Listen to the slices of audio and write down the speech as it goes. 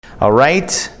All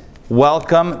right,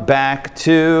 welcome back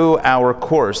to our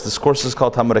course. This course is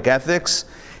called Talmudic Ethics,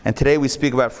 and today we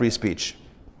speak about free speech.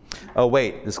 Oh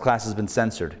wait, this class has been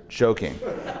censored. Joking. All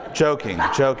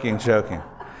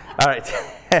right,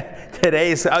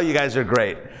 you guys are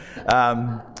great.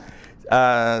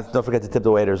 Don't forget to tip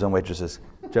the waiters and waitresses.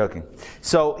 Joking.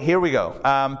 So here we go.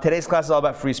 Today's class is all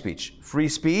about free speech. Free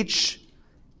speech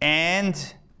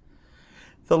and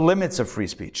the limits of free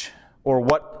speech, or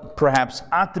what perhaps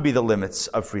ought to be the limits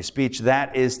of free speech.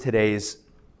 That is today's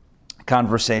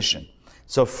conversation.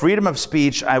 So freedom of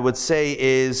speech, I would say,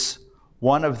 is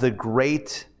one of the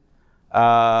great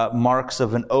marks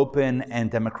of an open and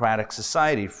democratic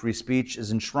society. Free speech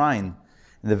is enshrined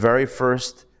in the very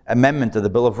first amendment of the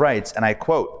Bill of Rights, and I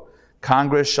quote,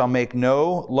 "Congress shall make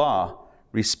no law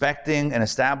respecting an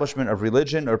establishment of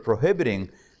religion or prohibiting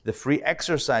the free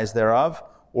exercise thereof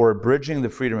or abridging the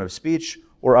freedom of speech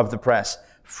or of the press."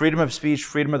 Freedom of speech,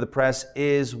 freedom of the press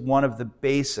is one of the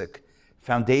basic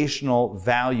foundational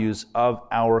values of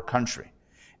our country.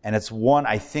 And it's one,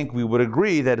 I think we would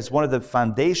agree, that it's one of the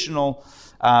foundational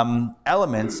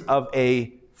elements of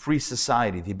a free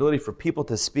society. The ability for people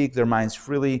to speak their minds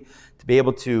freely, to be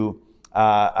able to,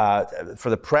 for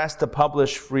the press to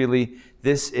publish freely.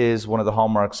 This is one of the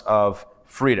hallmarks of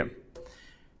freedom.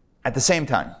 At the same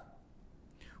time,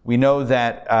 we know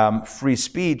that free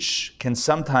speech can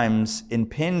sometimes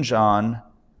impinge on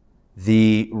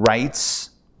the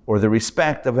rights or the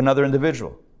respect of another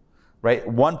individual, right?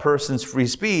 One person's free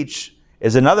speech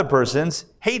is another person's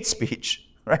hate speech,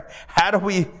 right? How do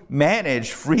we manage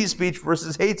free speech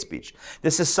versus hate speech?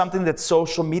 This is something that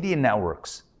social media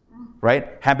networks,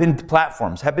 right,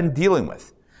 platforms have been dealing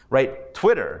with, right?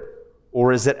 Twitter,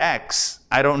 or is it X?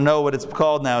 I don't know what it's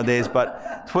called nowadays,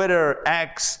 but Twitter,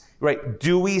 X, right?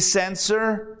 Do we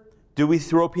censor? Do we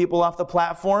throw people off the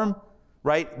platform,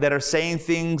 right, that are saying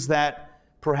things that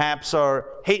perhaps are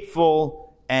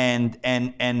hateful and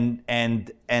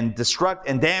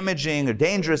destructive and damaging or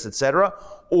dangerous, etc.?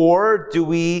 Or do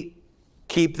we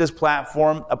keep this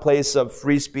platform a place of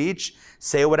free speech?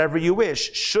 Say whatever you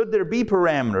wish. Should there be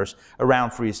parameters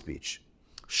around free speech?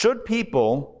 Should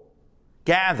people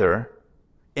gather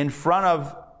in front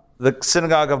of the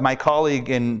synagogue of my colleague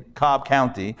in Cobb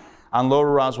County on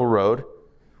Lower Roswell Road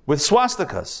with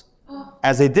swastikas,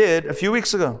 as they did a few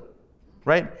weeks ago,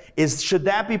 right? Should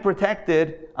that be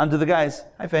protected under the guise?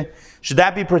 Hi, Faye. Should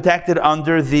that be protected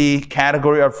under the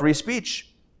category of free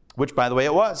speech? Which, by the way,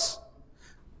 it was.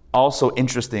 Also,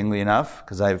 interestingly enough,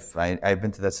 because I've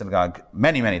been to that synagogue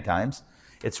many, many times,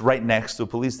 it's right next to a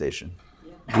police station.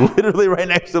 Literally right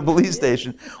next to a police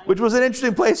station, which was an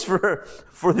interesting place for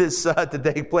this to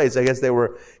take place. I guess they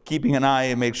were keeping an eye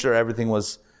and make sure everything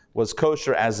was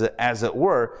kosher, as it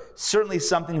were. Certainly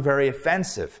something very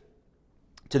offensive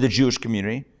to the Jewish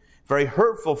community, very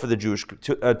hurtful for the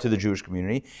to the Jewish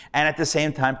community, and at the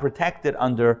same time protected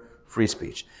under free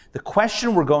speech. The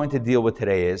question we're going to deal with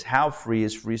today is, how free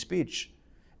is free speech?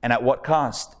 And at what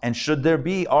cost? And should there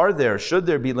be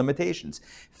limitations?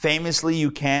 Famously,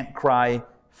 you can't cry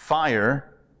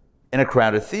fire in a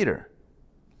crowded theater.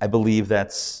 I believe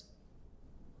that's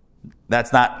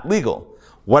not legal.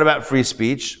 What about free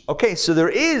speech? Okay, so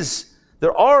there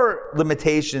are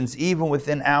limitations even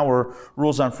within our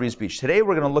rules on free speech. Today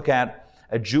we're going to look at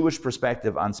a Jewish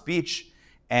perspective on speech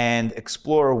and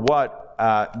explore what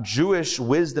Jewish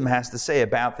wisdom has to say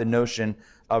about the notion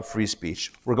of free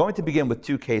speech. We're going to begin with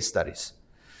two case studies.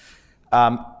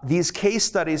 These case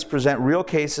studies present real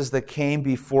cases that came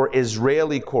before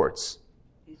Israeli courts.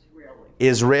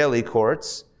 Israeli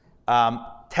courts,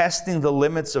 testing the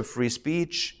limits of free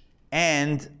speech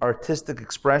and artistic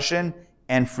expression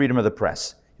and freedom of the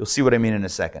press. You'll see what I mean in a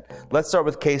second. Let's start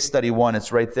with case study one.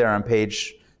 It's right there on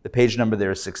the page number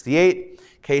there is 68.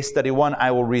 Case study one,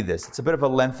 I will read this. It's a bit of a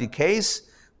lengthy case,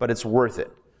 but it's worth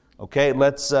it. Okay,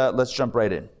 let's jump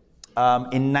right in.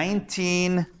 In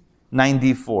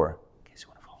 1994,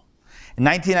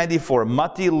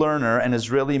 Matti Lerner, an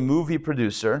Israeli movie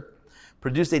producer,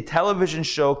 produced a television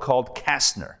show called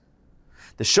Kastner.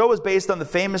 The show was based on the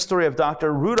famous story of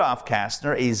Dr. Rudolf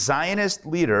Kastner, a Zionist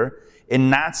leader in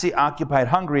Nazi-occupied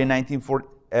Hungary in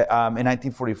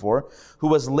 1944, who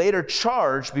was later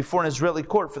charged before an Israeli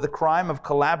court for the crime of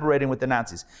collaborating with the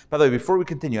Nazis. By the way, before we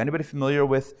continue, anybody familiar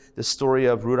with the story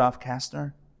of Rudolf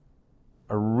Kastner?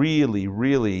 A really,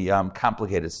 really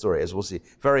complicated story, as we'll see.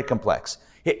 Very complex.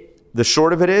 The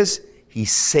short of it is, he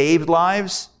saved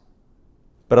lives,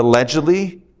 but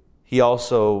allegedly, he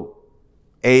also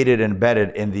aided and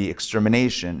abetted in the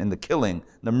extermination, in the killing,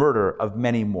 the murder of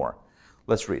many more.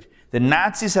 Let's read. The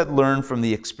Nazis had learned from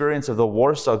the experience of the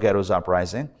Warsaw Ghettos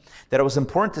uprising that it was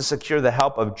important to secure the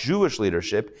help of Jewish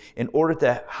leadership in order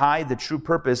to hide the true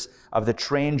purpose of the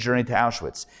train journey to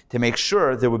Auschwitz, to make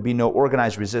sure there would be no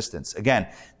organized resistance. Again,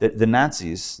 the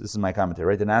Nazis, this is my commentary,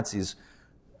 right? The Nazis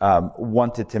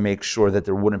wanted to make sure that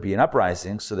there wouldn't be an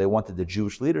uprising, so they wanted the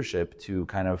Jewish leadership to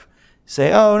kind of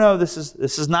say, oh no, this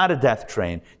is not a death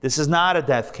train, this is not a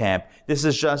death camp, this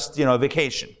is just, a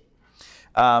vacation.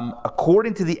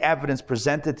 According to the evidence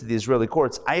presented to the Israeli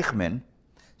courts, Eichmann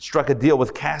struck a deal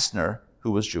with Kastner, who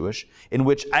was Jewish, in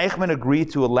which Eichmann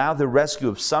agreed to allow the rescue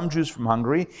of some Jews from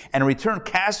Hungary, and in return,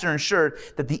 Kastner ensured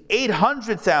that the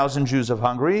 800,000 Jews of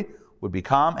Hungary would be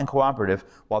calm and cooperative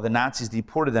while the Nazis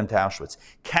deported them to Auschwitz.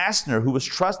 Kastner, who was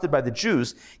trusted by the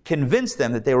Jews, convinced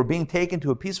them that they were being taken to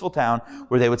a peaceful town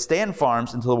where they would stay in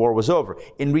farms until the war was over.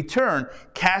 In return,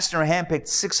 Kastner handpicked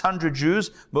 600 Jews,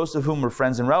 most of whom were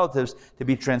friends and relatives, to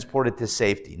be transported to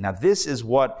safety. Now, this is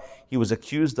what he was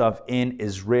accused of in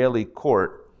Israeli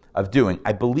court of doing.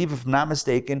 I believe, if I'm not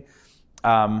mistaken,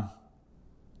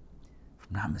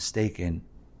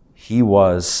 he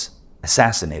was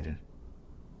assassinated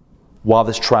while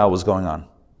this trial was going on.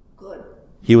 Good.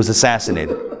 He was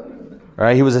assassinated. All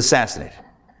right, he was assassinated.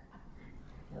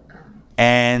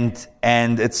 And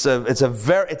this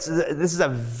is a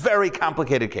very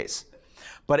complicated case.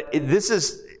 But this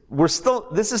is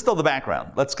still the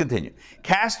background. Let's continue.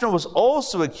 Kastner was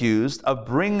also accused of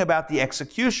bringing about the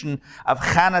execution of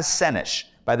Chana Seneš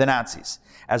by the Nazis,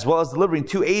 as well as delivering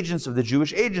 2 agents of the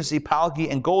Jewish agency,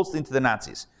 Palgi and Goldstein, to the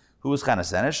Nazis. Who was Chana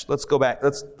Seneš? Let's go back.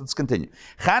 Let's continue.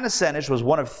 Chana Seneš was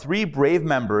one of 3 brave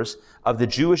members of the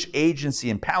Jewish agency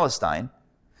in Palestine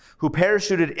who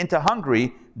parachuted into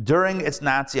Hungary during its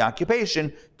Nazi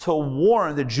occupation to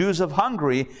warn the Jews of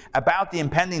Hungary about the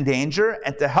impending danger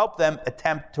and to help them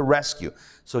attempt to rescue.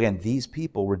 So again, these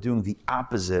people were doing the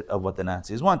opposite of what the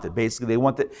Nazis wanted. Basically, they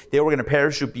were going to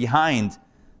parachute behind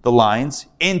the lines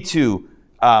into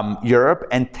Europe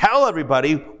and tell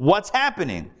everybody what's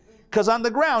happening. Because on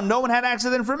the ground, no one had access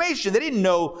to information. They didn't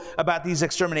know about these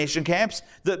extermination camps.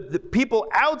 The people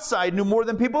outside knew more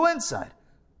than people inside.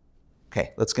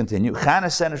 Okay, let's continue. Chana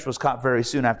Seneš was caught very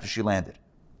soon after she landed.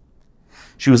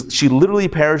 She literally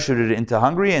parachuted into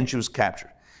Hungary and she was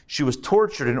captured. She was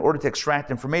tortured in order to extract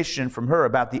information from her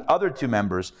about the other 2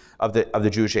 members of the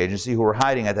Jewish agency who were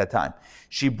hiding at that time.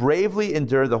 She bravely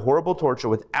endured the horrible torture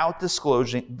without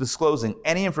disclosing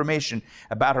any information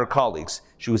about her colleagues.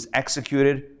 She was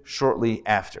executed shortly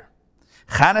after.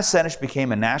 Chana Seneš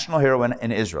became a national heroine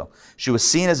in Israel. She was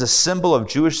seen as a symbol of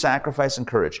Jewish sacrifice and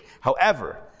courage.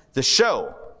 However, the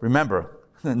show, remember,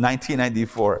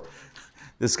 1994,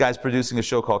 this guy's producing a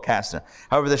show called Kastner.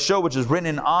 However, the show, which is written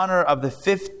in honor of the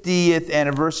 50th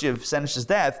anniversary of Senesh's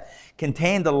death,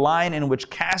 contained a line in which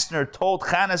Kastner told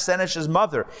Chana Senesh's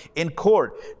mother in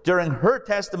court during her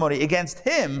testimony against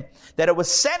him that it was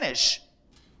Senesh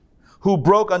who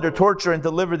broke under torture and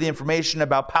delivered the information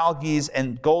about Palgi's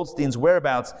and Goldstein's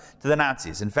whereabouts to the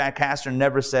Nazis. In fact, Kastner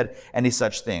never said any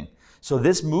such thing. So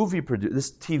this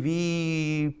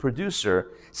TV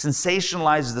producer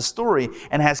sensationalizes the story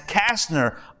and has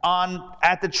Kastner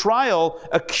at the trial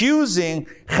accusing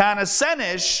Chana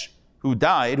Seneš, who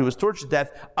was tortured to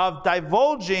death, of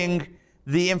divulging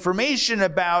the information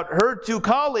about her 2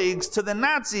 colleagues to the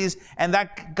Nazis, and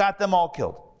that got them all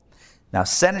killed. Now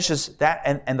Seneš is that,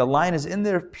 and the line is in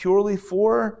there purely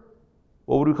for,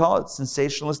 what would we call it?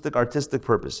 Sensationalistic, artistic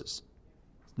purposes.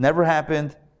 Never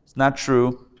happened. It's not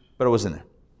true. But it was in there.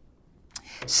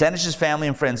 Senesh's family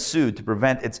and friends sued to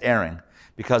prevent its airing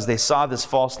because they saw this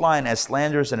false line as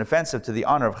slanderous and offensive to the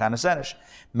honor of Chana Seneš.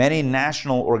 Many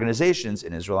national organizations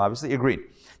in Israel obviously agreed.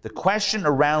 The question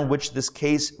around which this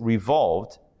case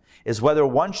revolved is whether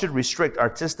one should restrict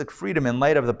artistic freedom in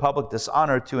light of the public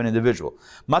dishonor to an individual.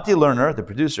 Matti Lerner, the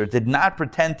producer, did not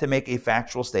pretend to make a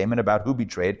factual statement about who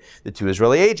betrayed the 2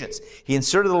 Israeli agents. He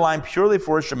inserted the line purely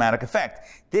for its dramatic effect.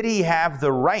 Did he have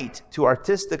the right to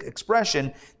artistic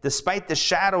expression despite the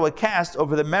shadow it cast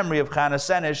over the memory of Chana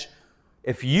Seneš?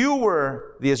 If you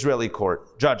were the Israeli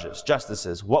court, judges,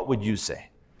 justices, what would you say?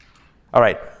 All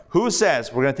right, who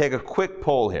says, we're going to take a quick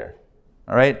poll here,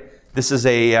 all right? This is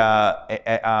an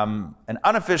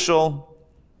unofficial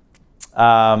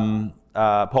poll.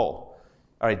 All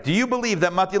right. Do you believe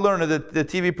that Matti Lerner, the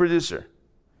TV producer,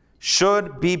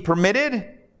 should be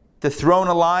permitted to throw in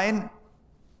a line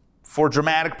for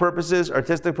dramatic purposes,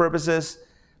 artistic purposes,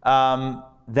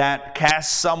 that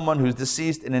casts someone who's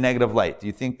deceased in a negative light? Do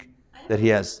you think that he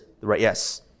has the right?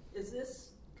 Yes. Is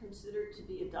this considered to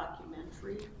be a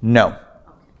documentary? No.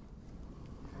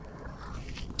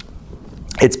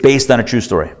 It's based on a true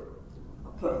story.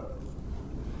 Okay.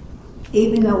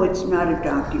 even though it's not a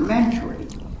documentary,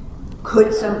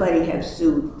 could somebody have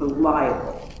sued for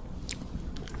libel?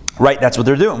 Right, that's what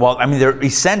they're doing. Well, I mean, they're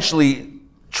essentially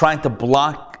trying to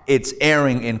block its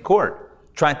airing in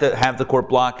court, trying to have the court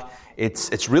block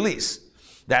its release.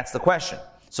 That's the question.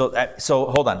 So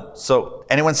hold on. So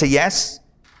anyone say yes?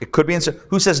 It could be inserted.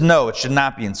 Who says no, it should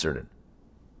not be inserted?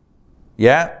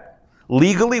 Yeah?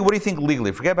 Legally, what do you think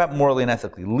legally? Forget about morally and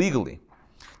ethically. Legally,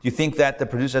 do you think that the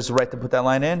producer has the right to put that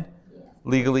line in? Yes.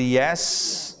 Legally,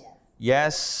 yes.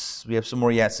 Yes. We have some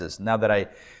more yeses. Now that I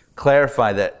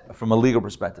clarify that from a legal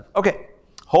perspective. Okay.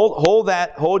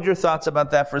 Hold your thoughts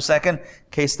about that for a second.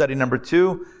 Case study number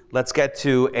 2. Let's get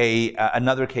to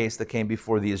another case that came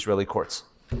before the Israeli courts.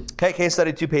 Okay, case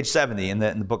study 2, page 70 in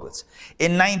the booklets.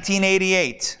 In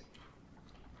 1988,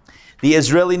 the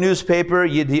Israeli newspaper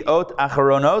Yediot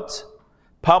Acharonot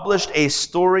published a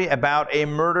story about a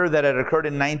murder that had occurred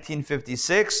in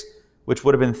 1956, which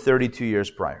would have been 32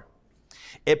 years prior.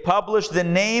 It published the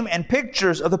name and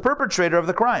pictures of the perpetrator of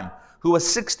the crime, who was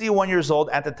 61 years old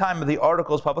at the time of the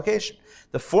article's publication.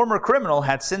 The former criminal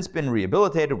had since been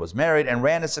rehabilitated, was married, and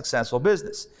ran a successful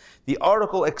business. The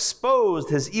article exposed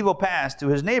his evil past to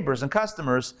his neighbors and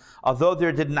customers, although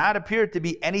there did not appear to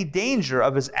be any danger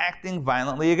of his acting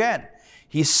violently again.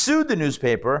 He sued the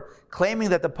newspaper, claiming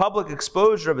that the public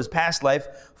exposure of his past life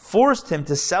forced him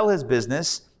to sell his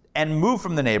business and move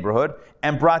from the neighborhood,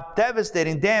 and brought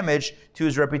devastating damage to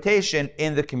his reputation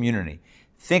in the community.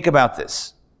 Think about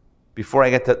this before I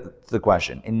get to the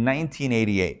question. In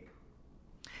 1988,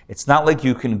 it's not like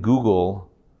you can Google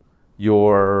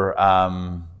your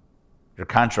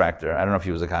contractor. I don't know if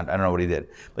he was a contractor. I don't know what he did.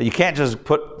 But you can't just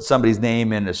put somebody's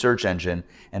name in a search engine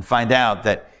and find out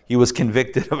that he was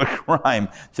convicted of a crime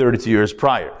 32 years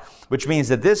prior. Which means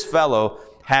that this fellow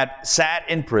had sat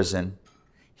in prison.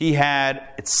 He had,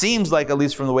 it seems like, at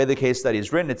least from the way the case study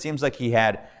is written, it seems like he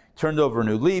had turned over a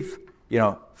new leaf,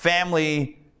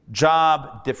 family,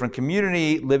 job, different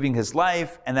community, living his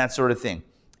life, and that sort of thing.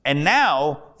 And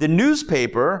now the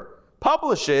newspaper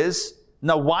publishes.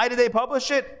 Now, why did they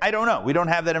publish it? I don't know. We don't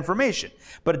have that information.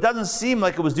 But it doesn't seem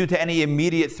like it was due to any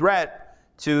immediate threat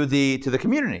to the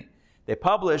community. They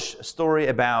publish a story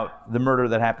about the murder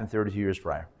that happened 32 years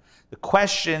prior. The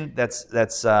question that's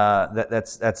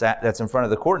in front of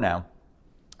the court now,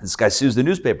 this guy sues the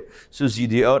newspaper, sues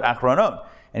Yediot Achronot,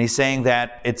 and he's saying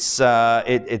that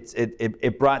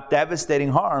it brought devastating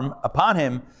harm upon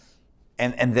him,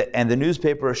 and the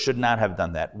newspaper should not have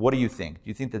done that. What do you think? Do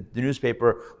you think that the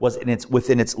newspaper was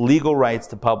within its legal rights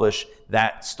to publish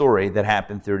that story that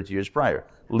happened 32 years prior?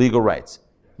 Legal rights?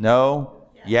 No?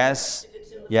 Yes?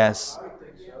 Yes?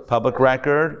 Public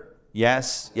record?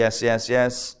 Yes? Yes? Yes?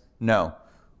 Yes? No.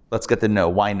 Let's get the no.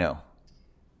 Why no?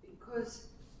 Because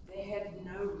they had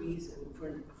no reason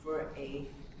for a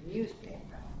newspaper,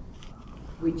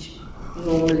 which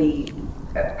normally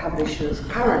publishes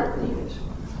current news,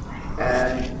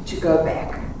 to go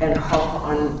back and hop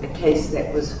on a case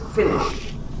that was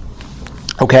finished.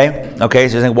 Okay, so you're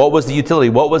saying, what was the utility?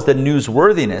 What was the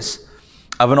newsworthiness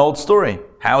of an old story?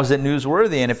 How is it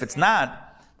newsworthy? And if it's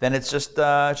not, then it's just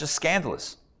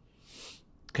scandalous.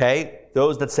 Okay,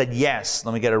 those that said yes,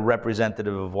 let me get a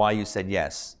representative of why you said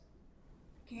yes.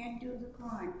 Can't do the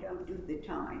crime, don't do the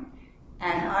time.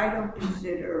 And I don't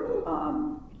consider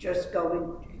just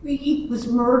going, it was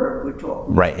murder we're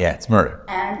talking about. Right, yeah, it's murder.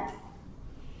 And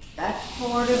that's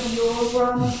part of your...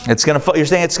 You're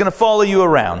saying it's going to follow you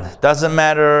around. Doesn't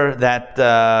matter that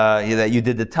you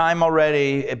did the time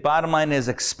already. Bottom line is,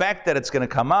 expect that it's going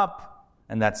to come up,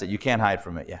 and that's it. You can't hide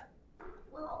from it, yeah.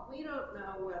 Well, we don't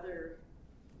know whether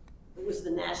it was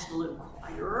the National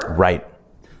Enquirer. Right.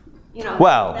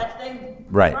 Well, they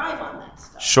right. thrive on that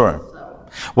stuff. Sure. So.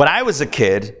 When I was a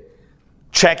kid,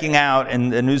 checking out in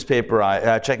the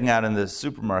newspaper, checking out in the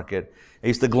supermarket, I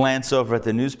used to glance over at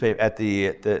the newspaper, at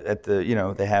the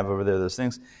they have over there those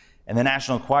things, and the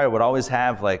National Enquirer would always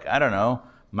have, like, I don't know,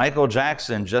 Michael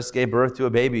Jackson just gave birth to a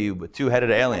baby with two-headed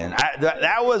alien.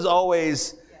 That was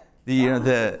always maybe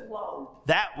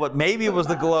it was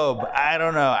the Globe. I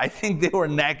don't know. I think they were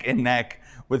neck and neck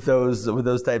with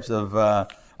those types of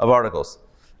articles.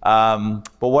 But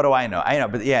what do I know?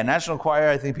 But yeah, National Enquirer,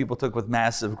 I think people took with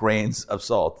massive grains of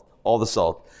salt, all the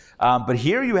salt. But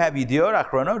here you have Yediot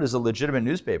Achronot is a legitimate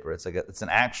newspaper. It's an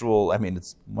actual.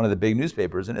 It's one of the big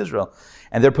newspapers in Israel,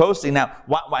 and they're posting now.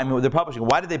 They're publishing.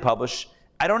 Why did they publish?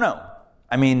 I don't know.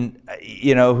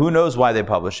 Who knows why they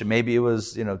published it? Maybe it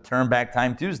was Turn Back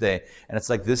Time Tuesday, and it's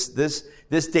like this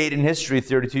date in history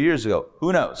 32 years ago.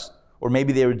 Who knows? Or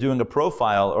maybe they were doing a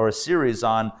profile or a series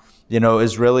on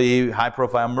Israeli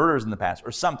high-profile murders in the past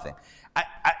or something.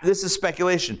 This is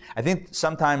speculation. I think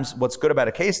sometimes what's good about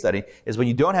a case study is when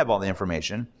you don't have all the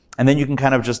information, and then you can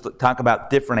kind of just talk about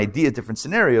different ideas, different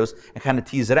scenarios, and kind of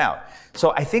tease it out.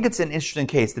 So I think it's an interesting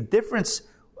case. The difference,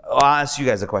 I'll ask you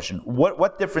guys a question.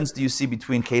 What difference do you see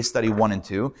between case study 1 and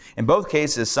 2? In both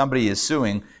cases, somebody is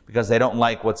suing because they don't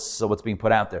like what's being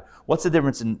put out there. What's the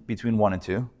difference between 1 and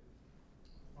 2? In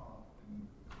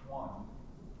 1,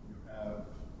 you have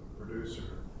the producer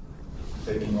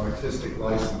taking artistic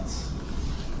license,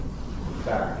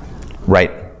 fact.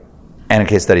 Right. And in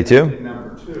case study 2? In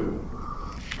number 2, you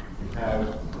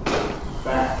have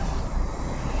fact,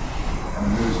 and a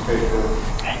newspaper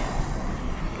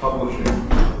publishing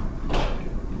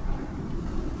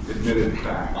admitted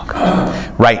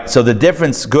fact. Right. So the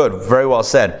difference, good, very well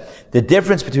said. The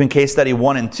difference between case study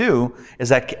 1 and 2 is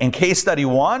that in case study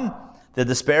 1, the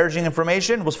disparaging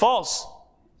information was false.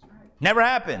 Never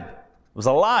happened. It was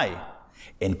a lie.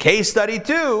 In case study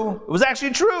 2, it was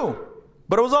actually true,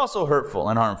 but it was also hurtful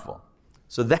and harmful.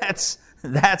 So that's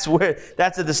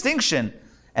a distinction,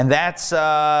 and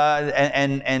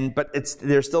but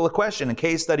there's still a question. In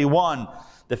case study 1,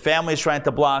 the family is trying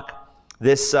to block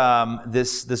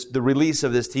the release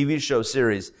of this TV show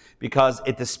series because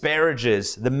it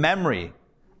disparages the memory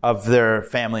of their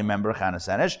family member, Chana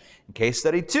Senesh. In case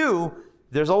study 2,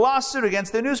 there's a lawsuit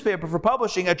against the newspaper for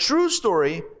publishing a true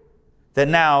story that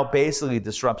now basically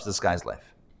disrupts this guy's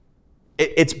life.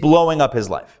 It's blowing up his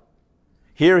life.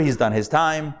 Here he's done his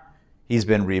time. He's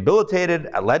been rehabilitated.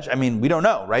 We don't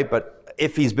know, right? But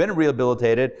if he's been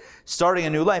rehabilitated, starting a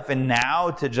new life, and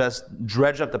now to just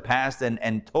dredge up the past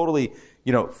and totally,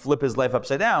 flip his life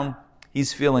upside down,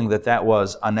 he's feeling that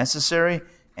was unnecessary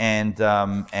and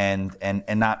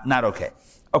not okay.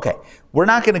 Okay, we're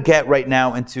not going to get right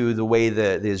now into the way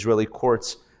the Israeli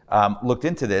courts looked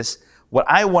into this. What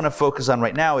I want to focus on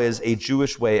right now is a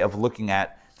Jewish way of looking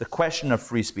at the question of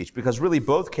free speech, because really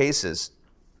both cases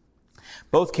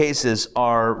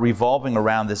are revolving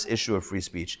around this issue of free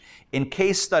speech. In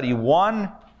case study 1,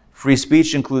 free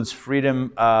speech includes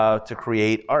freedom to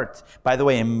create art. By the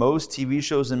way, in most TV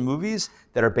shows and movies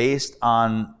that are based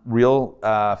on real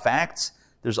facts,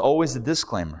 there's always a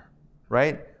disclaimer,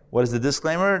 right? What is the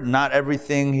disclaimer? Not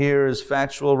everything here is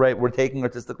factual, right? We're taking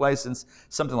artistic license,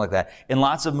 something like that. In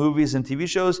lots of movies and TV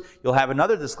shows, you'll have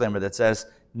another disclaimer that says,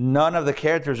 none of the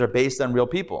characters are based on real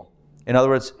people. In other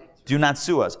words, do not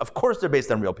sue us. Of course they're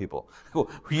based on real people. Are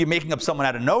you making up someone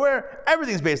out of nowhere?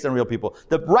 Everything's based on real people.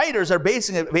 The writers are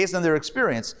basing it based on their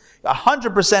experience.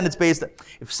 100% it's based on...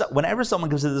 Whenever someone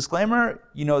gives a disclaimer,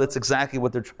 that's exactly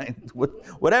what they're trying...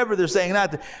 Whatever they're saying,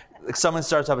 someone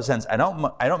starts off a sentence, I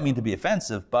don't mean to be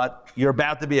offensive, but you're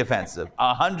about to be offensive.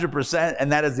 100%,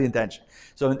 and that is the intention.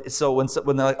 So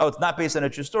when they're like, it's not based on a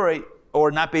true story, or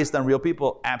not based on real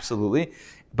people, absolutely.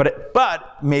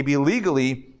 But maybe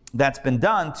legally, that's been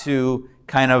done to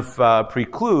kind of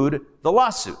preclude the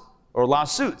lawsuit or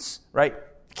lawsuits, right?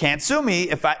 Can't sue me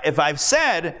if I've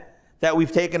said that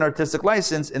we've taken artistic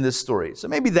license in this story. So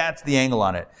maybe that's the angle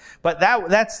on it. But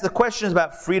that's the question is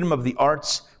about freedom of the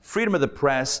arts, freedom of the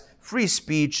press, free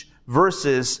speech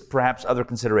versus perhaps other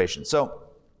considerations. So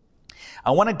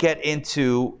I want to get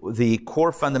into the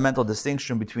core fundamental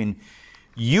distinction between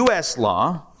U.S.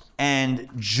 law and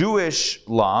Jewish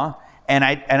law. And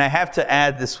I have to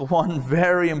add this one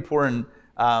very important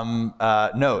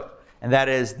note, and that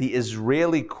is the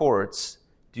Israeli courts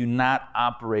do not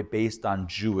operate based on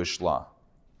Jewish law.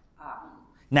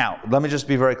 Now, let me just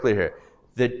be very clear here.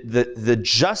 The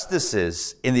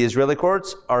justices in the Israeli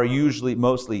courts are usually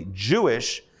mostly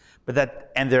Jewish,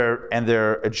 but and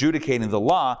they're adjudicating the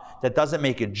law. That doesn't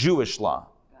make it Jewish law.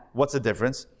 What's the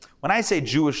difference? When I say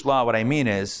Jewish law, what I mean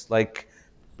is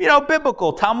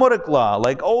biblical, Talmudic law,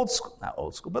 like not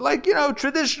old school, but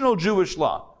traditional Jewish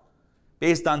law,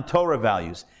 based on Torah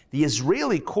values. The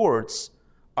Israeli courts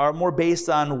are more based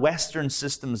on Western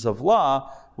systems of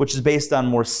law, which is based on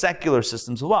more secular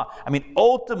systems of law.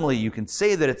 Ultimately, you can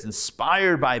say that it's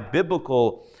inspired by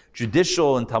biblical,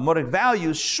 judicial, and Talmudic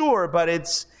values, sure, but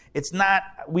it's not,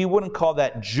 we wouldn't call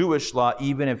that Jewish law,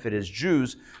 even if it is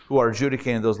Jews who are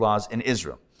adjudicating those laws in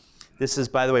Israel. This is,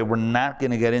 by the way, we're not going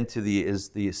to get into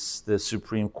the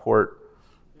Supreme Court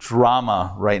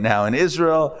drama right now in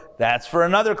Israel. That's for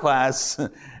another class.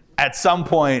 At some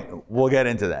point, we'll get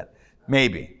into that.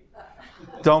 Maybe.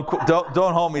 Don't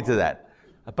hold me to that.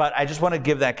 But I just want to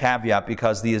give that caveat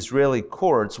because the Israeli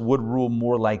courts would rule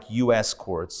more like U.S.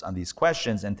 courts on these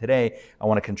questions. And today, I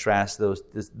want to contrast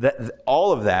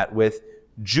all of that with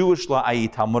Jewish law, i.e.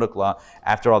 Talmudic law.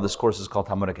 After all, this course is called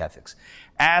Talmudic Ethics.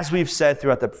 As we've said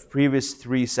throughout the previous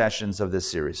 3 sessions of this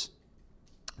series,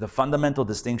 the fundamental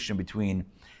distinction between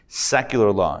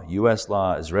Secular law, U.S.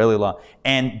 law, Israeli law,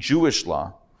 and Jewish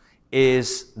law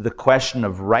is the question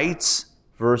of rights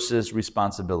versus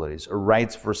responsibilities, or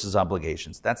rights versus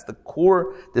obligations. That's the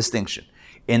core distinction.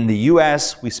 In the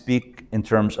U.S., we speak in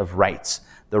terms of rights.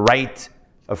 The right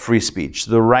of free speech,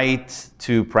 the right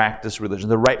to practice religion,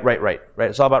 the right.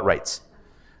 It's all about rights.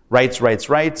 Rights.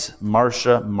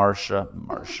 Marsha.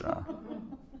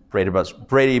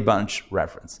 Brady Bunch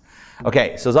reference.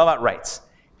 Okay, so it's all about rights.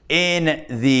 In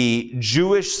the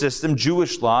Jewish system,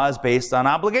 Jewish law is based on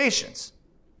obligations.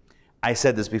 I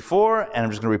said this before, and I'm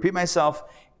just going to repeat myself.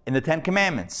 In the Ten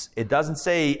Commandments, it doesn't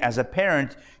say, as a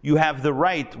parent, you have the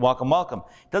right, welcome.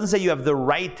 It doesn't say you have the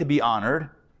right to be honored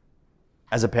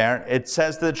as a parent. It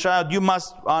says to the child, you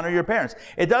must honor your parents.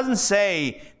 It doesn't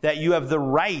say that you have the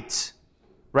right?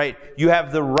 You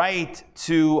have the right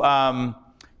to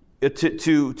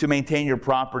maintain your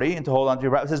property and to hold on to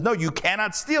your property. It says, no, you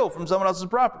cannot steal from someone else's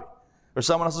property or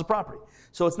someone else's property.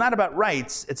 So it's not about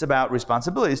rights, it's about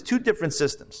responsibilities. Two different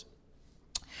systems.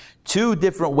 Two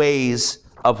different ways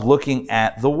of looking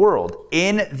at the world.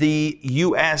 In the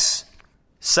U.S.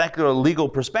 secular legal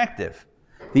perspective,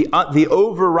 the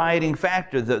overriding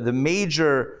factor, the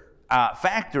major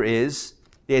factor is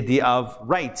the idea of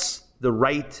rights, the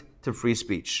right to free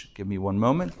speech. Give me one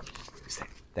moment.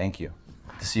 Thank you.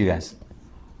 Good to see you guys.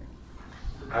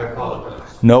 I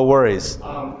apologize. No worries.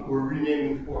 We're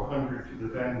renaming 400 to the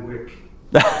Van Wyck.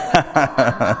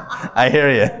 I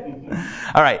hear you.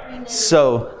 All right,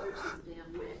 so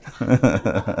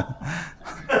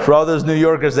for all those New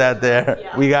Yorkers out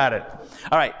there, we got it.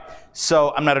 All right,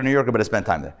 so I'm not a New Yorker, but I spent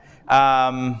time there.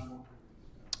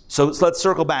 So let's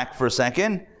circle back for a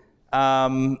second.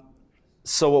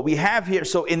 So what we have here,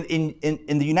 so in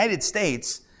the United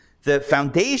States, the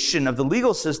foundation of the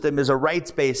legal system is a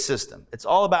rights-based system. It's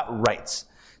all about rights.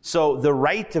 So the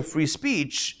right to free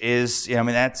speech is,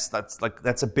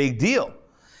 that's a big deal.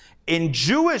 In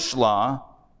Jewish law,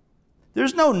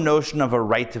 there's no notion of a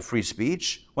right to free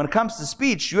speech. When it comes to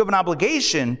speech, you have an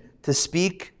obligation to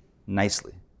speak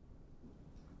nicely.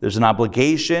 There's an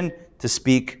obligation to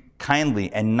speak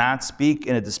kindly and not speak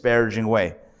in a disparaging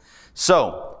way.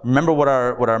 So, remember what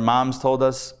our moms told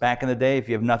us back in the day? If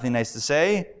you have nothing nice to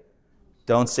say,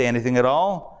 don't say anything at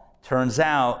all. Turns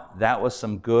out that was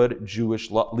some good Jewish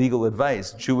legal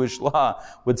advice. Jewish law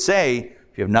would say,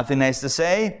 if you have nothing nice to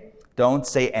say, don't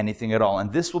say anything at all.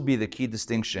 And this will be the key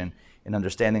distinction in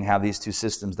understanding how these two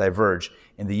systems diverge.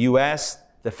 In the U.S.,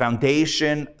 the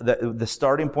foundation, the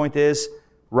starting point is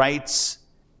rights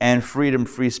and freedom,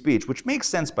 free speech, which makes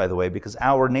sense, by the way, because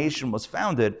our nation was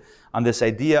founded on this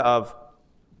idea of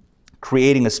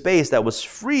creating a space that was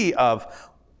free of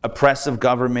oppressive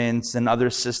governments and other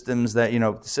systems that,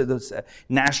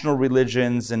 national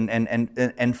religions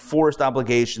and forced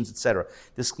obligations, etc.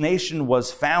 This nation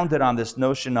was founded on this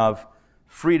notion of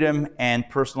freedom and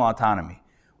personal autonomy.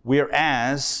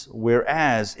 Whereas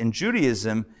in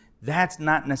Judaism, that's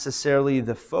not necessarily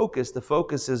the focus. The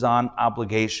focus is on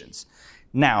obligations.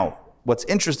 Now, what's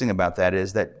interesting about that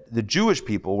is that the Jewish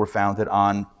people were founded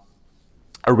on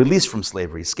a release from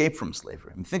slavery, escape from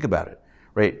slavery. I mean, think about it,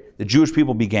 right? The Jewish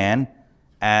people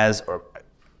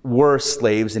were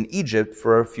slaves in Egypt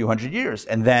for a few hundred years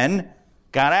and then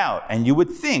got out. And you would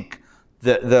think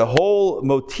the whole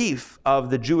motif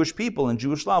of the Jewish people and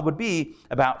Jewish law would be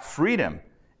about freedom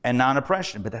and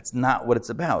non-oppression, but that's not what it's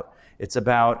about. It's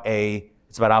about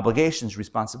obligations,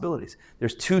 responsibilities.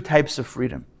 There's two types of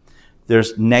freedom.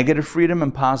 There's negative freedom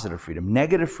and positive freedom.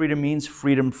 Negative freedom means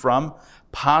freedom from.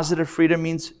 Positive freedom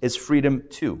means it's freedom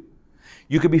to.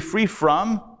 You could be free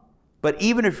from, but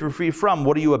even if you're free from,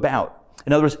 what are you about?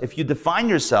 In other words, if you define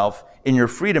yourself in your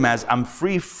freedom as I'm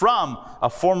free from a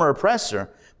former oppressor,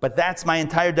 but that's my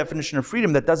entire definition of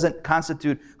freedom, that doesn't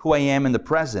constitute who I am in the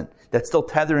present. That's still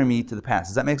tethering me to the past.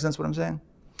 Does that make sense what I'm saying?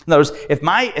 In other words, if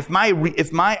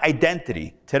my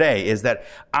identity today is that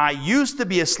I used to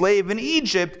be a slave in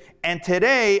Egypt and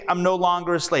today I'm no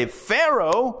longer a slave,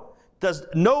 Pharaoh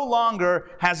no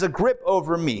longer has a grip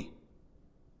over me.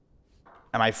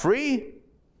 Am I free?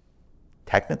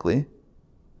 Technically.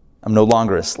 I'm no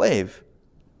longer a slave.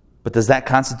 But does that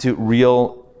constitute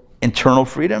real internal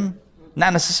freedom?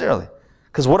 Not necessarily.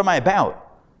 Because what am I about?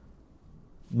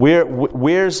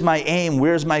 Where's my aim?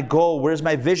 Where's my goal? Where's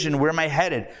my vision? Where am I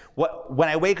headed? When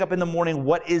I wake up in the morning,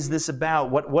 what is this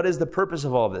about? What is the purpose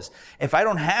of all of this? If I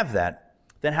don't have that,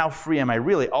 then how free am I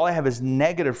really? All I have is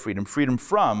negative freedom, freedom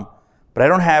from, but I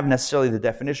don't have necessarily the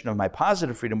definition of my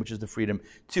positive freedom, which is the freedom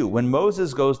to. When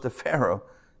Moses goes to Pharaoh,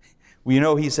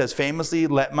 he says famously,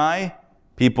 let my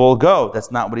people go.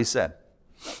 That's not what he said.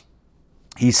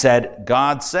 He said,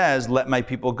 God says, let my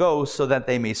people go so that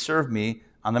they may serve me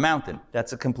on the mountain.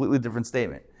 That's a completely different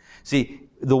statement. See,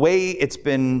 the way it's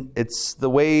been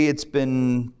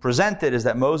presented is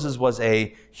that Moses was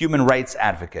a human rights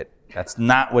advocate. That's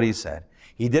not what he said.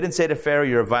 He didn't say to Pharaoh,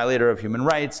 you're a violator of human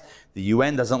rights. The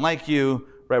UN doesn't like you.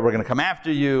 Right? We're going to come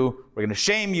after you. We're going to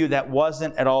shame you. That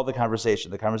wasn't at all the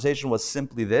conversation. The conversation was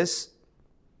simply this.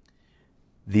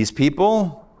 These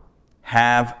people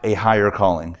have a higher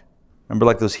calling. Remember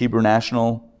like those Hebrew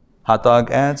National hot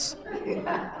dog ads?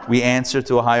 We answer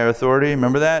to a higher authority.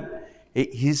 Remember that?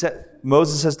 He said,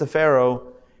 Moses says to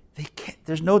Pharaoh,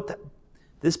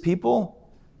 this people,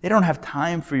 they don't have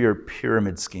time for your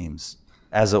pyramid schemes,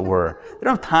 as it were. They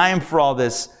don't have time for all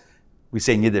this, we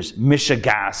say in Yiddish,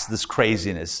 mishagas, this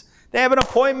craziness. They have an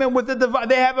appointment with the divine.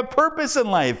 They have a purpose in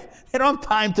life. They don't have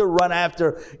time to run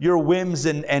after your whims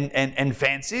and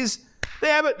fancies. They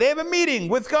have a meeting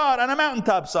with God on a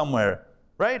mountaintop somewhere,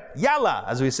 right? Yalla,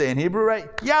 as we say in Hebrew, right?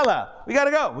 Yalla, we got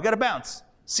to go. We got to bounce.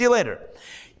 See you later.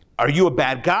 Are you a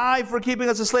bad guy for keeping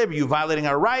us a slave? Are you violating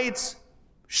our rights?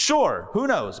 Sure, who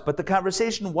knows? But the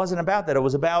conversation wasn't about that. It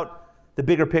was about the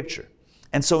bigger picture.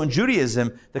 And so in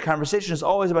Judaism, the conversation is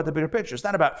always about the bigger picture. It's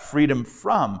not about freedom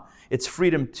from, it's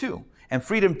freedom to. And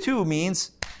freedom to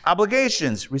means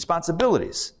obligations,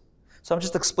 responsibilities. So I'm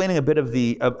just explaining a bit of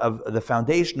the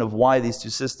foundation of why these two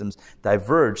systems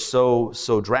diverge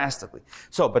so drastically.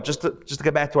 So, but just to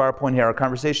get back to our point here, our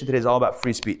conversation today is all about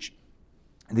free speech.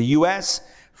 In the U.S.,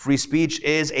 free speech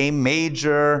is a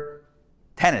major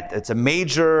tenet. It's a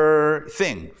major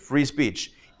thing, free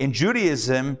speech. In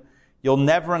Judaism, you'll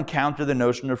never encounter the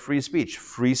notion of free speech.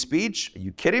 Free speech? Are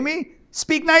you kidding me?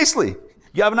 Speak nicely.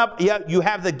 You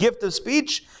have the gift of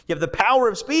speech. You have the power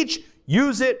of speech.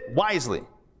 Use it wisely.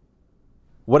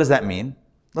 What does that mean?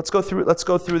 Let's go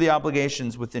through the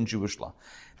obligations within Jewish law.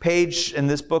 In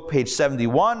this book, page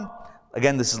 71.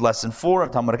 Again, this is lesson 4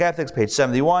 of Talmudic Ethics, page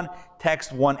 71.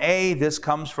 Text 1a. This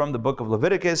comes from the book of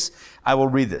Leviticus. I will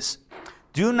read this.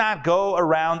 Do not go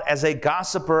around as a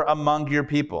gossiper among your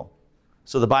people.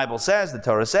 So the Bible says, the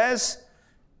Torah says,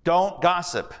 don't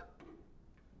gossip.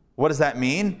 What does that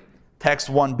mean? Text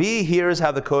 1b, here is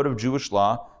how the Code of Jewish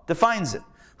Law defines it.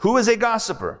 Who is a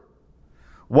gossiper?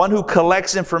 One who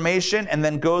collects information and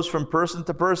then goes from person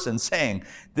to person saying,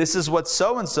 this is what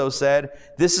so-and-so said,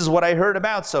 this is what I heard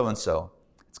about so-and-so.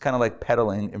 It's kind of like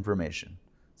peddling information.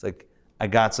 It's like, I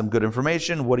got some good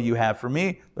information, what do you have for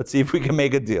me? Let's see if we can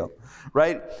make a deal.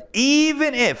 Right?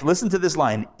 Even if, listen to this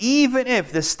line, even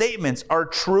if the statements are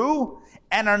true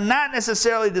and are not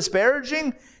necessarily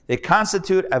disparaging, they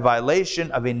constitute a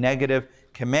violation of a negative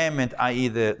commandment, i.e.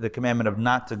 the commandment of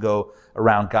not to go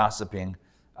around gossiping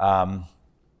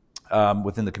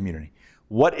within the community.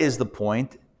 What is the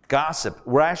point? Gossip.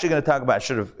 We're actually going to talk about, I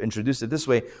should have introduced it this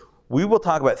way, we will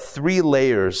talk about 3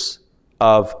 layers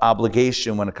of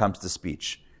obligation when it comes to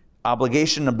speech.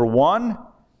 Obligation number 1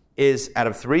 is, out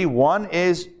of 3, 1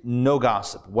 is no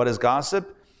gossip. What is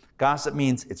gossip? Gossip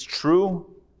means it's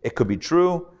true, it could be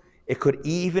true, it could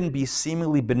even be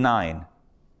seemingly benign,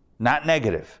 not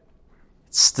negative.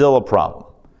 It's still a problem.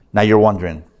 Now you're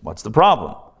wondering, what's the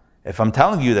problem? If I'm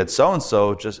telling you that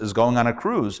so-and-so just is going on a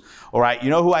cruise, all right, you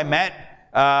know who I met?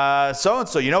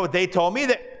 So-and-so, you know what they told me?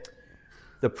 That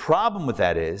the problem with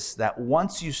that is that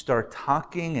once you start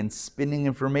talking and spinning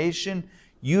information,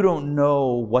 you don't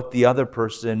know what the other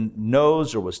person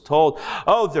knows or was told.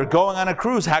 Oh, they're going on a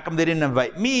cruise. How come they didn't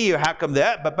invite me? Or how come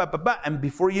that? And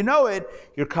before you know it,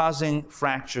 you're causing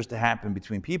fractures to happen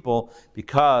between people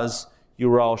because you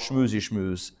were all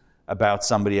schmoozy about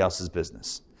somebody else's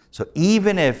business. So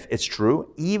even if it's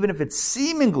true, even if it's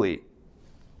seemingly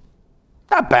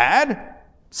not bad,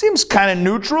 seems kind of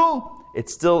neutral, it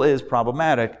still is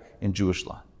problematic in Jewish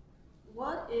law.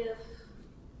 What if,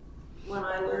 when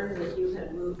I learned that you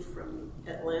had moved from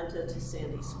Atlanta to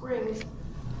Sandy Springs,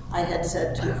 I had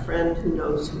said to a friend who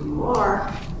knows who you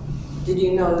are, did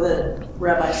you know that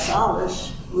Rabbi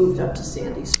Sollish moved up to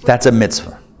Sandy Springs? That's a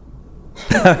mitzvah.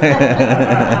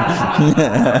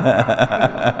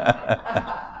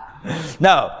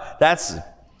 No,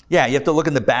 you have to look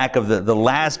in the back of the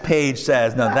last page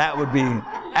says, no, that would be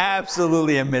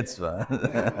absolutely a mitzvah.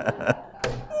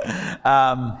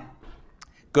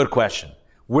 Good question.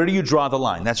 Where do you draw the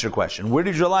line? That's your question. Where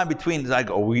do you draw the line between, like,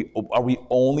 are we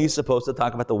only supposed to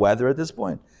talk about the weather at this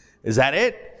point? Is that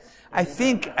it? I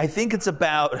think it's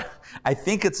about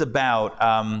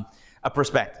a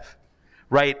perspective,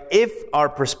 right? If our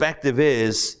perspective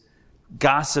is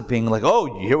gossiping, like,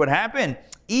 oh, you hear what happened?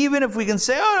 Even if we can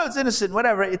say, oh, no, it's innocent,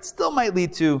 whatever, it still might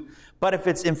lead to But if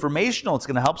it's informational, it's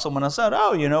going to help someone else out.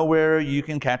 Oh, you know where you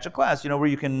can catch a class, you know where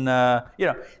you can,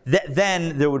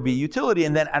 then there would be utility,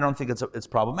 and then I don't think it's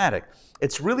problematic.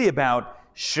 It's really about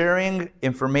sharing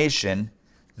information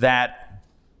that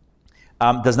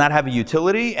does not have a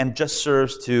utility and just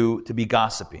serves to be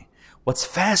gossipy. What's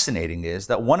fascinating is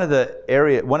that one of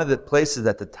the places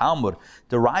that the Talmud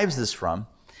derives this from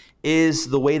is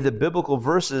the way the biblical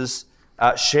verses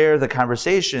share the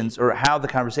conversations, or how the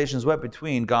conversations went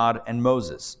between God and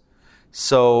Moses.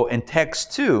 So in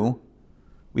text 2,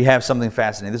 we have something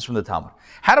fascinating. This is from the Talmud.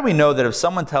 How do we know that if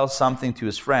someone tells something to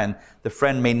his friend, the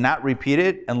friend may not repeat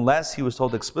it unless he was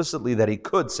told explicitly that he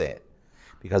could say it?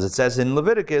 Because it says in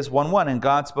Leviticus 1:1, and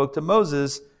God spoke to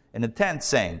Moses in a tent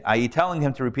saying, i.e. telling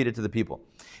him to repeat it to the people.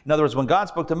 In other words, when God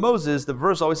spoke to Moses, the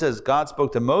verse always says, God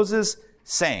spoke to Moses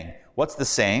saying. What's the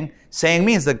saying? Saying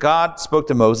means that God spoke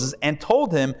to Moses and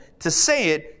told him to say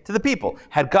it to the people.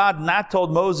 Had God not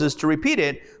told Moses to repeat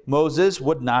it, Moses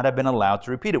would not have been allowed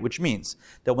to repeat it, which means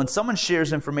that when someone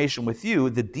shares information with you,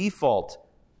 the default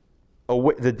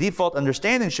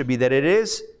understanding should be that it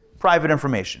is private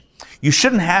information. You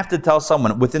shouldn't have to tell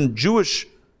someone, within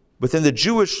the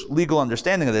Jewish legal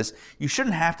understanding of this, you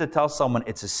shouldn't have to tell someone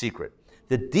it's a secret.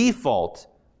 The default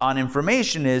on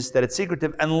information is that it's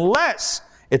secretive unless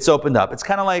it's opened up. It's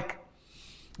kind of like,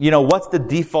 what's the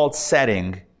default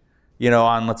setting,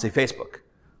 on, let's say, Facebook?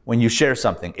 When you share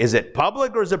something, is it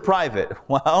public or is it private?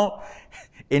 Well,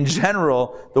 in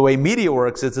general, the way media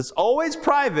works is it's always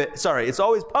it's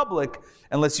always public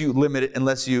unless you limit it,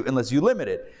 unless you limit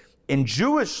it. In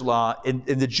Jewish law, in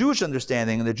the Jewish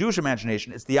understanding, in the Jewish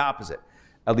imagination, it's the opposite.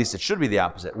 At least it should be the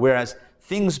opposite. Whereas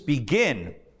things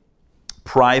begin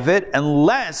private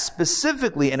unless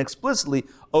specifically and explicitly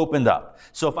opened up.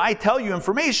 So if I tell you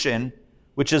information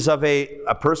which is of a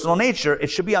personal nature, it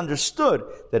should be understood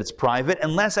that it's private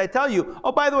unless I tell you,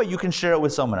 oh, by the way, you can share it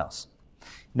with someone else.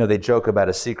 They joke about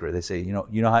a secret. They say, you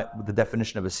know how the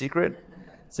definition of a secret?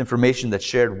 It's information that's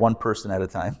shared one person at a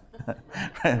time.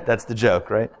 That's the joke,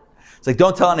 right? It's like,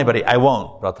 don't tell anybody. I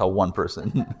won't, but I'll tell one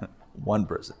person. One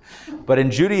person. But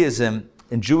in Judaism,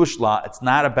 in Jewish law, it's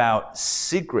not about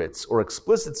secrets or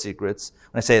explicit secrets.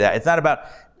 When I say that, it's not about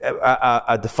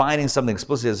defining something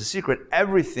explicitly as a secret.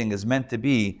 Everything is meant to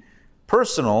be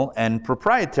personal and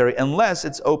proprietary unless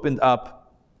it's opened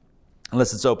up.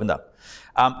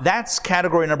 That's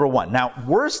category number 1. Now,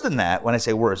 worse than that, when I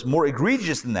say worse, more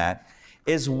egregious than that,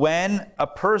 is when a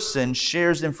person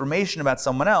shares information about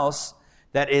someone else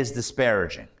that is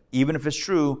disparaging. Even if it's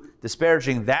true,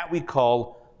 disparaging, that we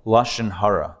call lashon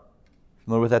hara.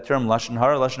 Familiar with that term, lashon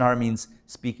hara? Lashon hara means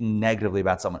speaking negatively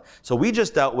about someone. So we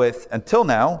just dealt with, until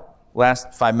now,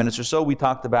 last 5 minutes or so, we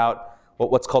talked about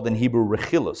what's called in Hebrew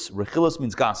rechilus. Rechilus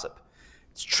means gossip.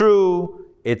 It's true,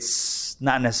 it's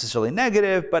not necessarily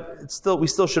negative, but we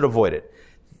still should avoid it.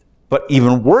 But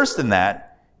even worse than that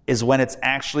is when it's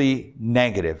actually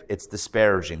negative, it's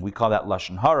disparaging. We call that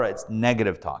lashon hara, it's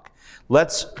negative talk.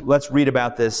 Let's read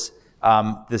about this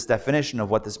definition of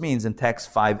what this means in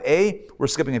text 5a. We're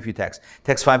skipping a few texts.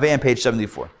 Text 5a on page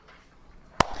 74.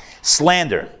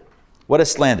 Slander. What is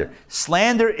slander?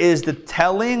 Slander is the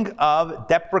telling of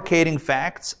deprecating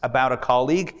facts about a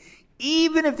colleague,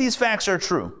 even if these facts are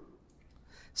true.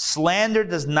 Slander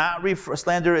is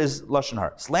lashon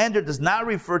hara. Slander does not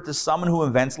refer to someone who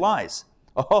invents lies.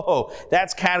 Oh,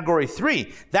 that's category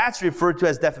 3. That's referred to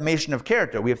as defamation of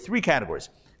character. We have 3 categories: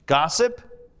 gossip,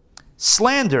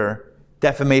 slander,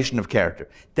 defamation of character.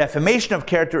 Defamation of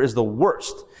character is the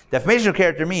worst. Defamation of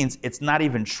character means it's not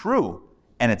even true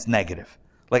and it's negative.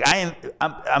 Like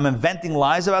I'm inventing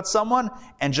lies about someone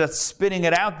and just spitting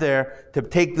it out there to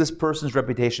take this person's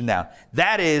reputation down.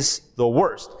 That is the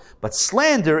worst. But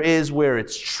slander is where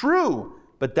it's true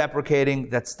but deprecating.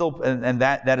 That's still, and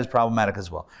that is problematic as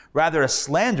well. Rather, a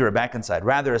slanderer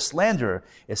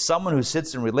is someone who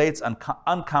sits and relates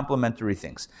uncomplimentary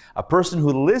things. A person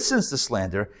who listens to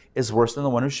slander is worse than the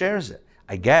one who shares it.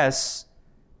 I guess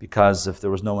because if there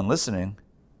was no one listening,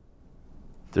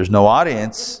 there's no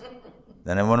audience,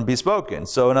 then it wouldn't be spoken.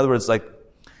 So in other words, like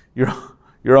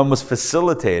you're almost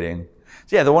facilitating.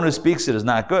 So yeah, the one who speaks it is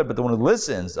not good, but the one who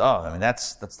listens,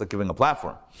 that's like giving a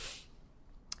platform.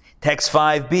 Text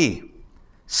 5b,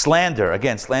 slander.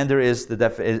 Again, slander is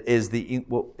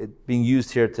being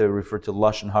used here to refer to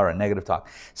lashon hara, negative talk.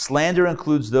 Slander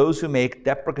includes those who make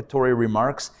deprecatory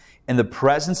remarks in the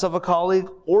presence of a colleague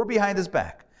or behind his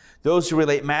back. Those who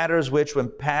relate matters which,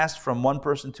 when passed from one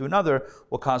person to another,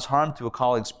 will cause harm to a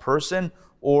colleague's person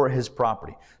or his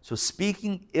property. So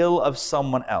speaking ill of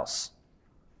someone else,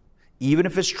 even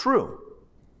if it's true,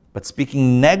 but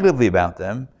speaking negatively about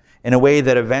them, in a way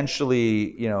that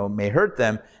eventually, may hurt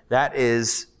them, that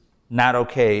is not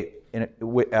okay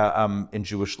in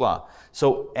Jewish law.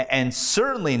 So, and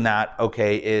certainly not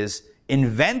okay is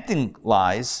inventing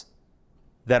lies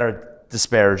that are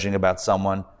disparaging about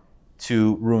someone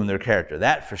to ruin their character.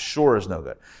 That for sure is no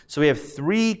good. So we have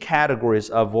three categories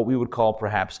of what we would call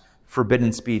perhaps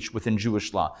forbidden speech within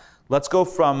Jewish law. Let's go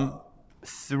from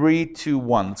 3 to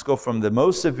 1. Let's go from the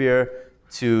most severe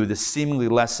to the seemingly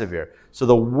less severe. So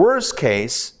the worst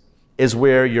case is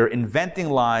where you're inventing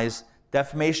lies,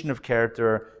 defamation of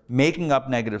character, making up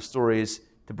negative stories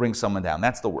to bring someone down.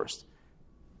 That's the worst.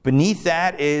 Beneath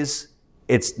that is,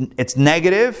 it's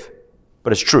negative,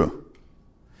 but it's true.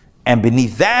 And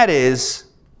beneath that is,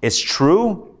 it's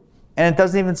true, and it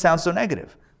doesn't even sound so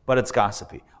negative, but it's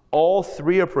gossipy. All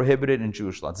three are prohibited in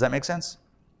Jewish law. Does that make sense?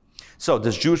 So,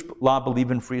 does Jewish law believe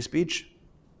in free speech?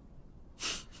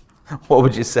 What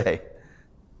would you say?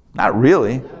 Not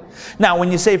really. Now,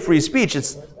 when you say free speech,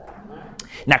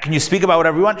 now, can you speak about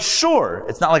whatever you want? Sure.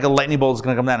 It's not like a lightning bolt is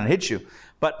going to come down and hit you.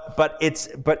 But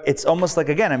it's almost like,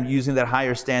 again, I'm using that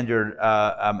higher standard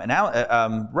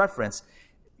reference.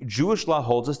 Jewish law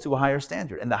holds us to a higher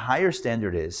standard. And the higher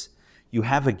standard is you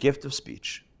have a gift of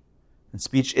speech. And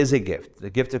speech is a gift, the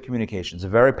gift of communication. It's a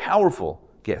very powerful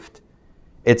gift.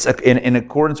 It's in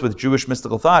accordance with Jewish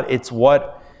mystical thought, it's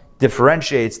what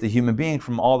differentiates the human being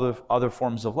from all the other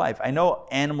forms of life. I know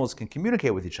animals can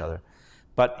communicate with each other,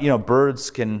 but birds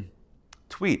can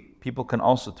tweet. People can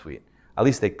also tweet. At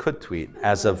least they could tweet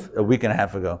as of a week and a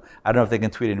half ago. I don't know if they can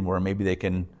tweet anymore. Maybe they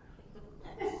can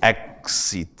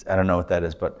exit. I don't know what that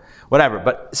is, but whatever.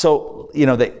 But so,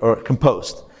 or can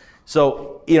post.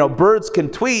 So, birds can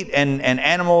tweet and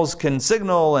animals can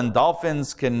signal and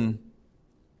dolphins can,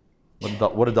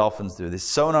 what do dolphins do? They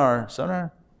sonar?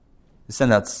 They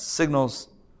send out signals.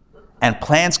 And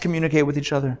plants communicate with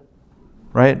each other,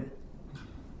 right?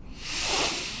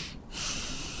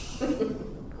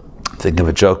 Think of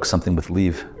a joke, something with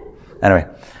leave. Anyway.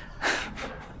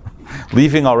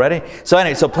 Leaving already?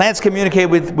 So plants communicate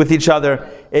with each other.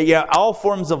 All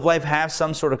forms of life have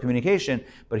some sort of communication,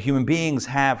 but human beings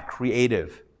have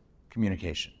creative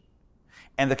communication.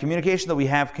 And the communication that we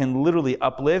have can literally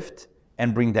uplift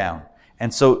and bring down.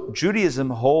 And so Judaism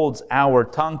holds our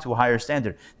tongue to a higher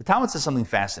standard. The Talmud says something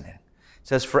fascinating. It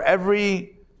says for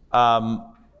every,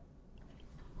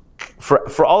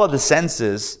 for all of the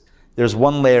senses, there's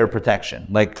one layer of protection.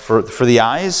 Like for the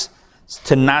eyes,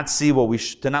 to not see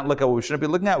to not look at what we shouldn't be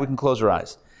looking at, we can close our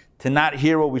eyes. To not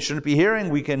hear what we shouldn't be hearing,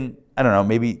 we can,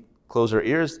 maybe close our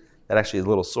ears. That actually is a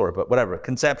little sore, but whatever.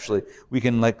 Conceptually, we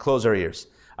can close our ears.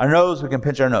 Our nose, we can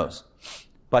pinch our nose.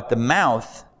 But the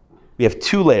mouth, we have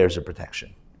two layers of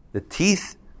protection. The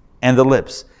teeth and the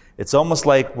lips. It's almost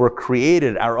like we're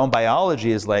created, our own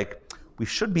biology is like, we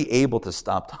should be able to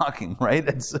stop talking, right?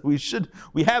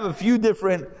 We have a few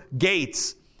different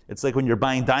gates. It's like when you're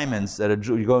buying diamonds you're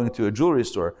going to a jewelry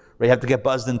store, right? You have to get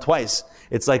buzzed in twice.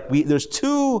 It's like there's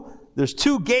two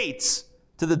gates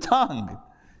to the tongue,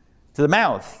 to the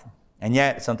mouth. And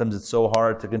yet, sometimes it's so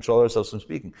hard to control ourselves from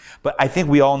speaking. But I think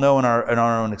we all know in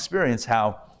our own experience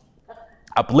how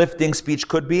uplifting speech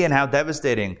could be and how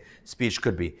devastating speech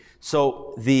could be.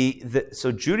 So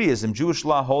so Judaism, Jewish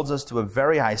law holds us to a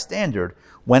very high standard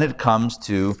when it comes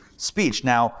to speech.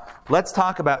 Now, let's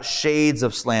talk about shades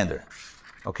of slander.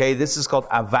 Okay, this is called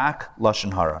avak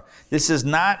lashon hara.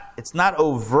 It's not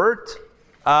overt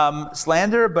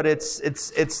slander, but it's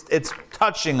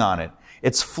touching on it.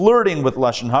 It's flirting with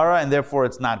lashon hara, and therefore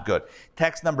it's not good.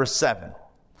 Text number 7.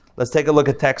 Let's take a look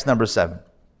at text number 7.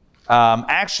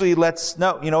 Let's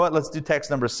do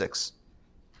text number 6.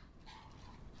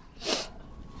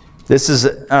 This is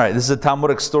a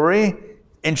Talmudic story.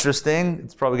 Interesting.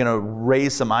 It's probably going to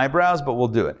raise some eyebrows, but we'll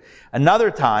do it.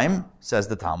 Another time, says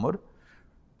the Talmud,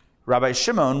 Rabbi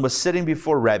Shimon was sitting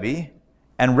before Rabbi,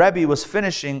 and Rabbi was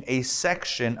finishing a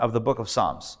section of the book of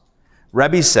Psalms.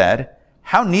 Rabbi said,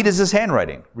 "How neat is this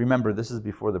handwriting?" Remember, this is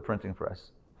before the printing press,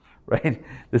 right?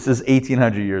 This is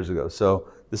 1,800 years ago, so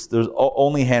there's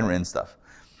only handwritten stuff.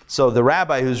 So the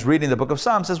rabbi who's reading the book of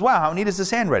Psalms says, "Wow, how neat is this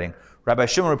handwriting?" Rabbi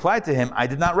Shimon replied to him, "I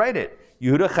did not write it.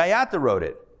 Yehuda Chayata wrote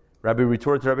it." Rabbi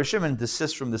retorted to Rabbi Shimon,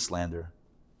 "Desist from this slander."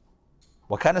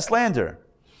 What kind of slander?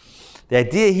 The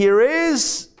idea here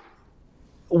is,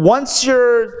 once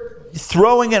you're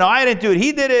throwing in, I didn't do it,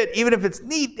 he did it, even if it's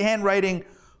neat handwriting,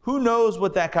 who knows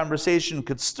what that conversation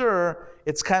could stir.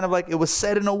 It's kind of like it was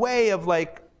said in a way of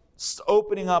like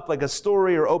opening up like a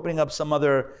story or opening up some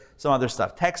other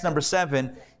stuff. Text number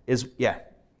 7 is, yeah.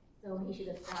 So he should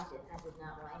have stopped it. I did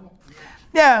not write it.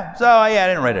 Yeah, I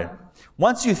didn't write it.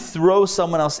 Once you throw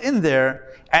someone else in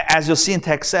there, as you'll see in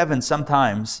text 7,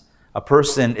 sometimes a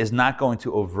person is not going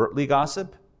to overtly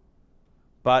gossip,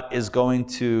 but is going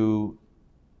to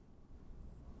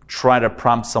try to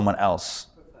prompt someone else.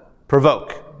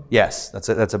 Provoke. Yes, that's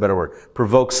a better word.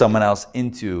 Provoke someone else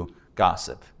into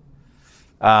gossip.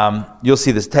 You'll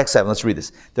see this text 7. Let's read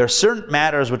this. There are certain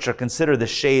matters which are considered the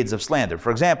shades of slander.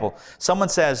 For example, someone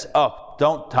says, "Oh,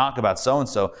 don't talk about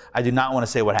so-and-so. I do not want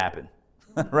to say what happened."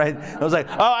 Right? I was like,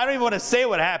 "Oh, I don't even want to say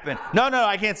what happened. No,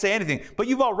 I can't say anything." But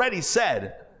you've already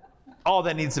said all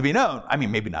that needs to be known. I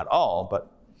mean, maybe not all,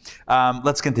 but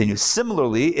let's continue.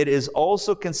 Similarly, it is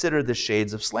also considered the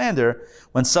shades of slander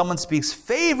when someone speaks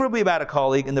favorably about a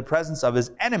colleague in the presence of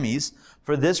his enemies,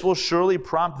 for this will surely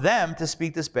prompt them to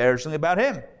speak disparagingly about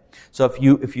him. So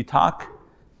if you talk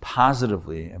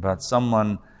positively about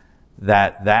someone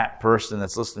that person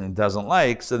that's listening doesn't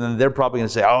like, so then they're probably going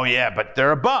to say, "Oh yeah, but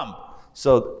they're a bum."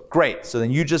 So great. So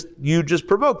then you just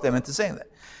provoke them into saying that.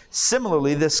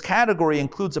 Similarly, this category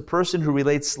includes a person who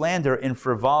relates slander in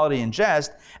frivolity and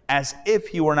jest as if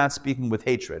he were not speaking with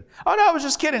hatred. "Oh no, I was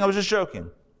just kidding. I was just joking."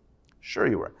 Sure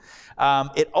you were.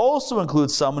 It also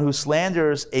includes someone who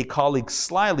slanders a colleague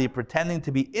slyly, pretending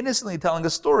to be innocently telling a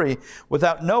story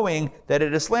without knowing that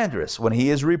it is slanderous. When he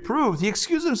is reproved, he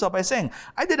excuses himself by saying,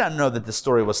 "I did not know that the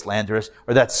story was slanderous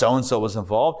or that so-and-so was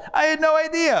involved. I had no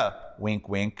idea." Wink,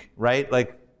 wink, right?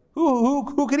 Like,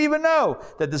 who could even know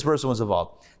that this person was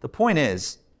involved? The point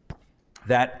is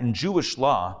that in Jewish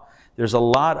law, there's a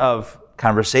lot of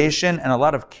conversation and a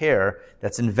lot of care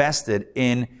that's invested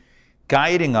in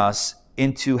guiding us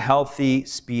into healthy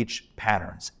speech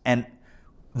patterns. And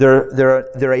there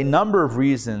are a number of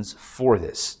reasons for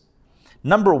this.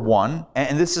 Number one,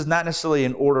 and this is not necessarily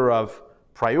in order of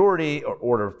priority or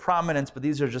order of prominence, but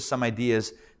these are just some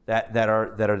ideas that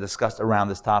are discussed around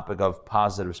this topic of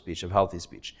positive speech, of healthy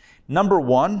speech. Number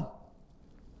one,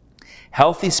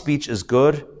 healthy speech is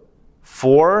good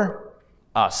for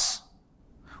us.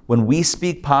 When we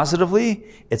speak positively,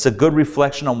 it's a good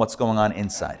reflection on what's going on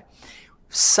inside.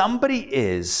 If somebody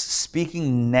is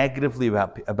speaking negatively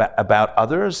about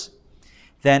others,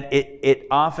 then it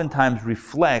oftentimes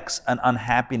reflects an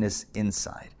unhappiness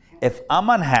inside. If I'm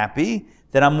unhappy,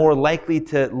 then I'm more likely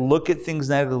to look at things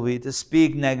negatively, to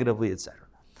speak negatively, etc.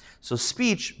 So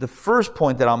speech, the first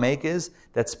point that I'll make is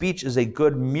that speech is a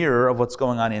good mirror of what's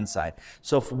going on inside.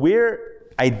 So if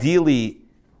we're ideally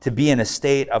to be in a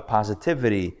state of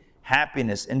positivity,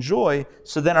 happiness, and joy,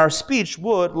 so then our speech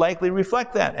would likely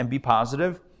reflect that and be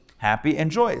positive, happy,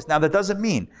 and joyous. Now that doesn't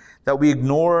mean that we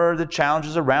ignore the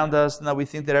challenges around us and that we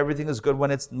think that everything is good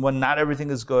when not everything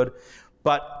is good,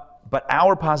 but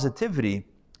our positivity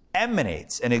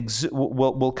emanates and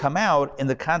will come out in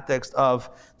the context of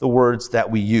the words that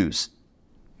we use.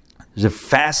 There's a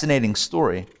fascinating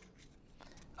story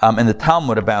in the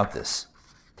Talmud about this.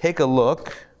 Take a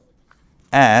look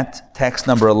at text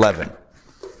number 11.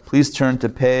 Please turn to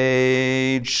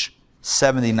page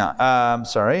 79.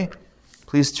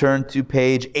 Please turn to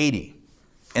page 80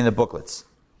 in the booklets.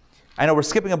 I know we're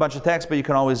skipping a bunch of texts, but you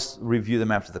can always review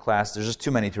them after the class. There's just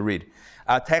too many to read.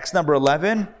 Text number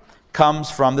 11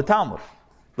 comes from the Talmud.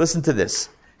 Listen to this.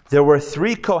 There were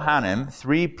 3 Kohanim,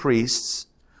 3 priests,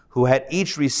 who had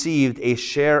each received a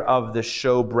share of the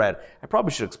showbread. I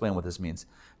probably should explain what this means.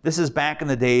 This is back in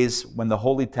the days when the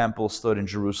Holy Temple stood in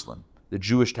Jerusalem, the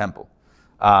Jewish temple.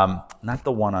 Not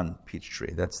the one on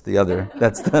Peachtree. That's the other.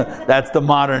 That's the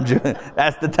modern.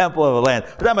 That's the temple of the land.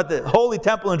 We're talking about the Holy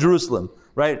Temple in Jerusalem,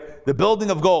 right? The building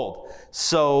of gold.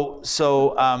 So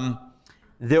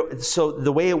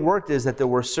the way it worked is that there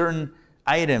were certain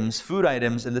items, food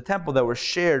items in the temple that were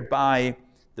shared by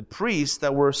the priests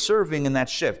that were serving in that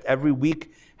shift. Every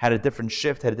week had a different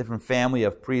shift, had a different family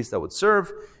of priests that would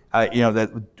serve,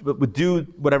 that would do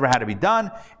whatever had to be done.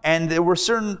 And there were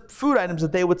certain food items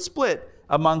that they would split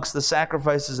amongst the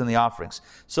sacrifices and the offerings.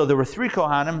 So there were 3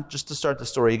 Kohanim, just to start the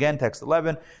story again, text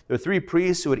 11. There were 3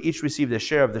 priests who had each received a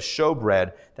share of the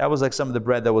showbread. That was like some of the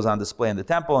bread that was on display in the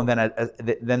temple. And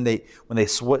then when they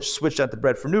switched out the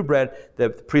bread for new bread, the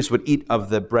priests would eat of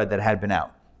the bread that had been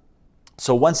out.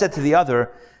 So one said to the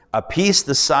other, "A piece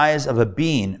the size of a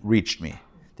bean reached me."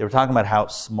 They were talking about how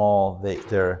small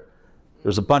there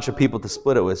was a bunch of people to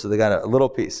split it with, so they got a little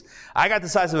piece. "I got the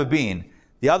size of a bean."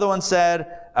 The other one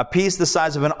said, "A piece the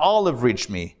size of an olive reached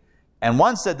me." And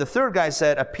the third guy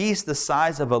said, "A piece the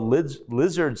size of a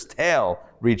lizard's tail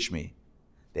reached me."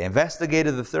 They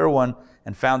investigated the third one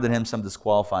and found in him some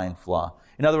disqualifying flaw.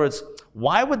 In other words,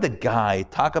 why would the guy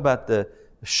talk about the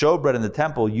showbread in the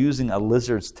temple using a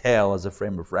lizard's tail as a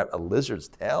frame of reference? A lizard's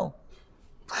tail?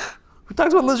 Who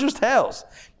talks about lizard's tails?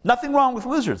 Nothing wrong with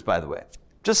lizards, by the way.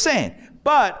 Just saying.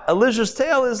 But a lizard's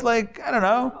tail is like, I don't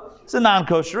know, It's a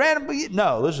non-kosher animal.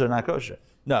 No, lizards are not kosher.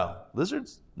 No,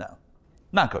 lizards? No,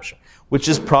 not kosher. Which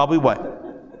is probably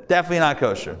what? Definitely not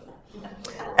kosher.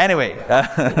 Anyway,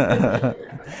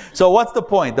 so what's the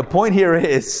point? The point here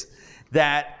is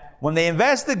that when they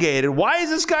investigated, why is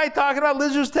this guy talking about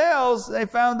lizards' tails? They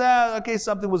found out, okay,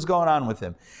 something was going on with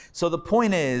him. So the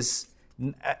point is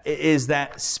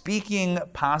that speaking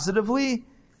positively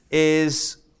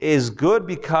is good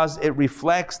because it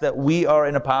reflects that we are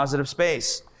in a positive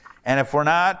space. And if we're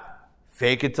not,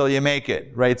 fake it till you make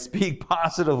it, right? Speak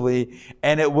positively,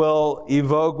 and it will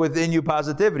evoke within you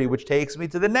positivity, which takes me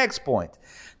to the next point,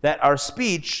 that our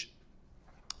speech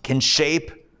can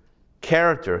shape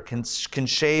character, can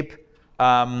shape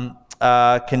not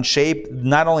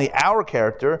only our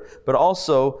character, but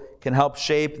also can help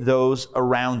shape those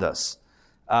around us.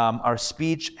 Our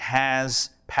speech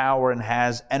has power and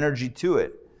has energy to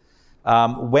it.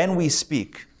 When we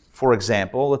speak, for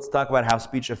example, let's talk about how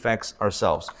speech affects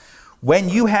ourselves. When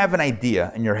you have an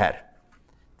idea in your head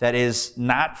that is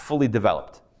not fully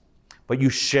developed, but you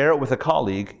share it with a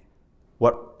colleague,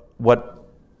 what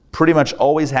pretty much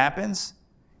always happens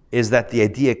is that the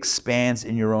idea expands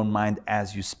in your own mind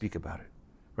as you speak about it,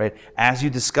 right? As you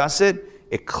discuss it,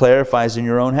 it clarifies in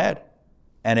your own head.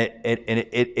 And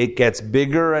it gets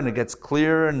bigger and it gets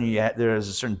clearer, and there's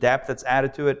a certain depth that's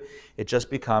added to it. It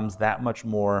just becomes that much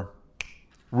more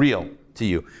real to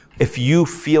you. If you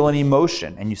feel an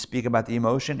emotion and you speak about the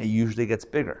emotion, it usually gets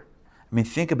bigger. I mean,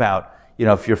 think about,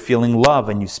 if you're feeling love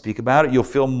and you speak about it, you'll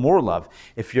feel more love.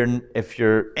 If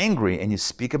you're angry and you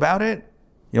speak about it,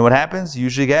 you know what happens? You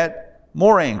usually get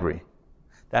more angry.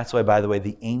 That's why, by the way,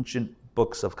 the ancient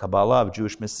books of Kabbalah, of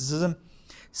Jewish mysticism,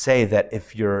 say that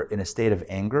if you're in a state of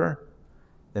anger,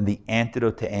 then the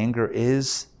antidote to anger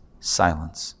is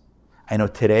silence. I know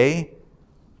today,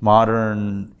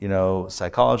 modern,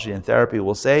 psychology and therapy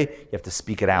will say you have to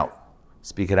speak it out.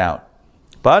 Speak it out.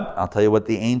 But I'll tell you what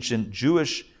the ancient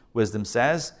Jewish wisdom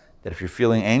says, that if you're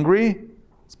feeling angry,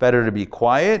 it's better to be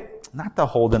quiet, not to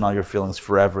hold in all your feelings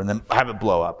forever and then have it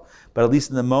blow up. But at least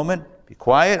in the moment, be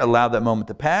quiet, allow that moment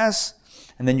to pass,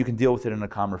 and then you can deal with it in a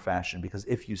calmer fashion. Because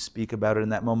if you speak about it in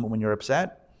that moment when you're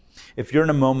upset, if you're in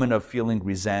a moment of feeling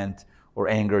resent or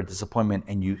anger or disappointment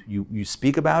and you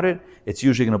speak about it, it's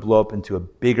usually going to blow up into a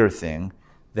bigger thing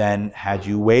than had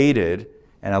you waited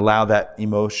and allow that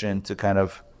emotion to kind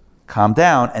of calm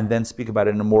down and then speak about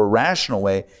it in a more rational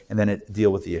way and then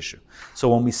deal with the issue. So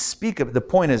when we speak, the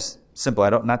point is simple.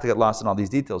 Not to get lost in all these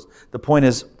details. The point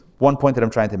is, one point that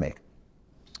I'm trying to make.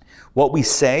 What we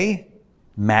say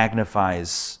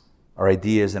magnifies our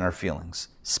ideas and our feelings.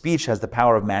 Speech has the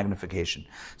power of magnification.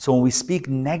 So when we speak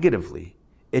negatively,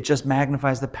 it just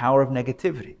magnifies the power of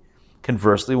negativity.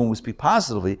 Conversely, when we speak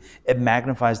positively, it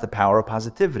magnifies the power of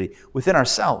positivity within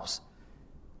ourselves.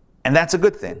 And that's a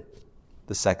good thing.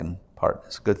 The second part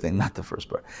is a good thing, not the first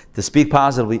part. To speak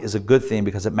positively is a good thing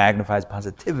because it magnifies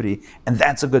positivity, and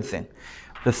that's a good thing.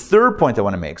 The third point I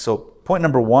want to make, so point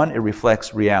number one, it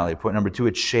reflects reality. Point number two,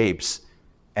 it shapes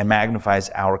and magnifies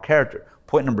our character.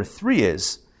 Point number three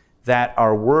is that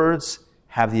our words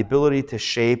have the ability to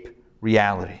shape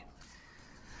reality.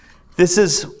 This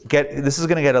is going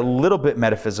to get a little bit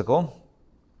metaphysical,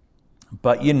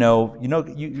 but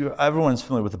everyone's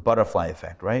familiar with the butterfly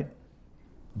effect, right?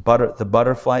 The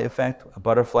butterfly effect, a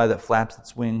butterfly that flaps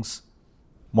its wings,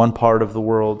 one part of the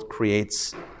world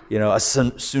creates, a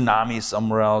tsunami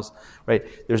somewhere else, right?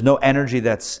 There's no energy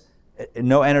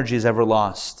is ever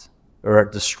lost or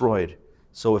destroyed.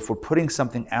 So if we're putting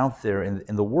something out there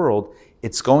in the world,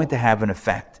 it's going to have an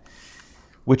effect.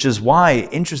 Which is why,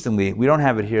 interestingly, we don't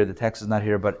have it here, the text is not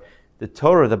here, but the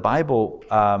Torah, the Bible,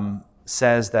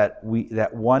 says that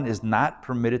one is not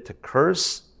permitted to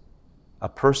curse a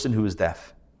person who is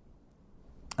deaf.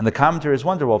 And the commentaries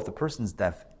wonder, well, if the person's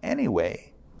deaf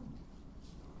anyway,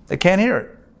 they can't hear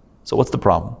it. So what's the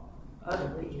problem?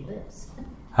 Read your lips.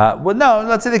 Well, no,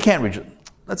 let's say they can't read it.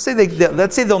 Let's say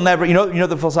they'll never,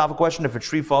 the philosophical question, if a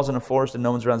tree falls in a forest and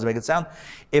no one's around to make it sound,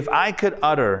 if I could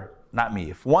utter, not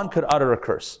me, if one could utter a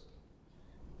curse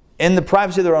in the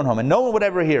privacy of their own home and no one would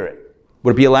ever hear it,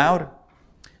 would it be allowed?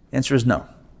 The answer is no.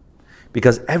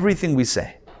 Because everything we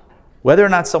say, whether or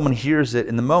not someone hears it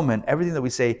in the moment, everything that we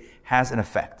say has an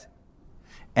effect.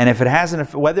 And if it has an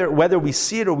effect, whether we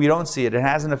see it or we don't see it, it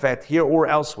has an effect here or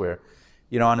elsewhere,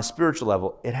 on a spiritual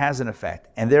level, it has an effect.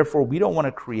 And therefore, we don't want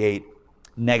to create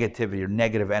negativity or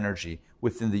negative energy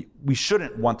we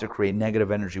shouldn't want to create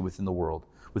negative energy within the world,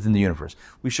 within the universe.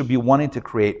 We should be wanting to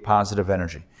create positive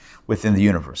energy within the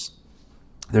universe.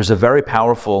 There's a very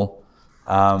powerful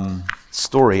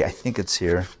story, I think it's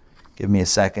here. Give me a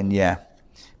second, yeah.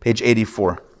 Page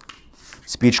 84.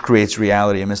 Speech creates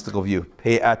reality, a mystical view.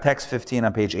 Text 15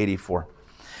 on page 84.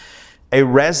 A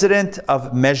resident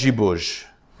of Mezhibuj,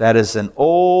 that is an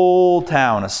old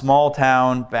town, a small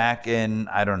town back in,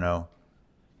 I don't know,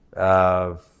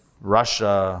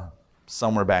 Russia,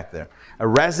 somewhere back there. A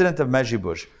resident of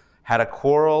Mezhibuj had a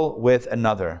quarrel with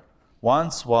another.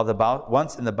 Once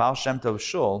in the Baal Shem Tov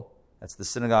Shul, that's the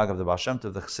synagogue of the Baal Shem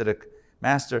Tov, the Hasidic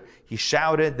master, he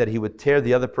shouted that he would tear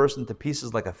the other person to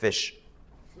pieces like a fish.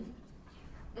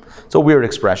 It's a weird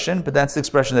expression, but that's the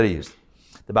expression that he used.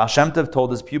 The Baal Shem Tov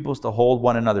told his pupils to hold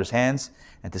one another's hands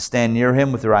and to stand near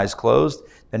him with their eyes closed.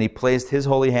 Then he placed his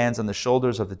holy hands on the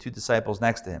shoulders of the two disciples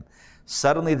next to him.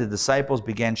 Suddenly the disciples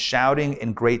began shouting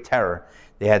in great terror.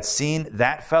 They had seen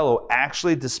that fellow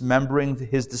actually dismembering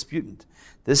his disputant.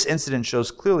 This incident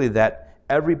shows clearly that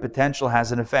every potential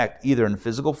has an effect, either in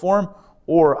physical form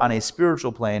or on a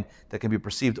spiritual plane that can be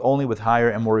perceived only with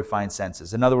higher and more refined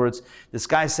senses. In other words, this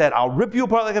guy said, I'll rip you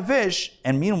apart like a fish,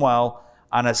 and meanwhile,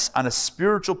 on a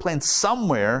spiritual plane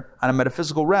somewhere, on a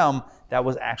metaphysical realm, that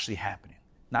was actually happening.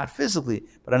 Not physically,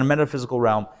 but on a metaphysical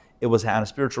realm, it was on a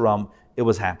spiritual realm, it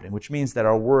was happening, which means that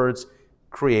our words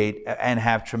create and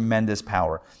have tremendous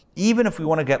power. Even if we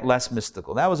want to get less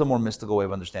mystical, that was a more mystical way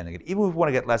of understanding it. Even if we want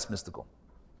to get less mystical,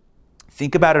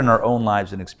 think about it in our own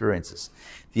lives and experiences,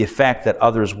 the effect that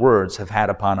others' words have had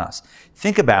upon us.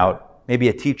 Think about maybe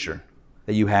a teacher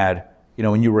that you had,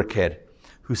 when you were a kid,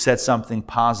 who said something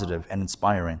positive and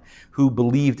inspiring, who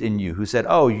believed in you, who said,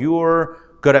 oh, you're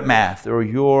good at math, or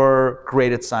you're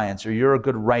great at science, or you're a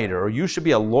good writer, or you should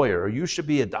be a lawyer, or you should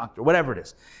be a doctor, whatever it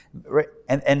is. Right?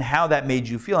 And how that made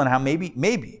you feel, and how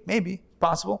maybe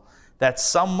possible, that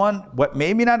someone,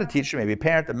 maybe not a teacher, maybe a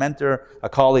parent, a mentor, a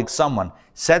colleague, someone,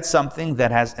 said something that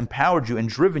has empowered you and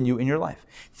driven you in your life.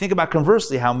 Think about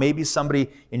conversely how maybe somebody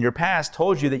in your past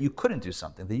told you that you couldn't do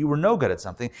something, that you were no good at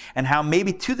something, and how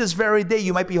maybe to this very day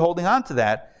you might be holding on to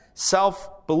that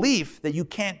self-belief that you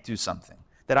can't do something,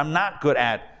 that I'm not good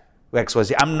at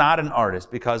XYZ, I'm not an artist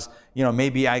because,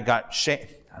 maybe I got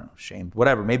shamed,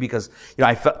 whatever. Maybe because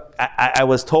I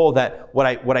was told that what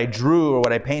I drew or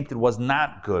what I painted was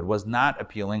not good, was not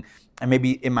appealing, and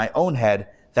maybe in my own head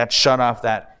that shut off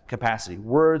that capacity.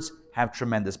 Words have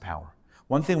tremendous power.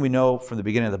 One thing we know from the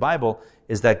beginning of the Bible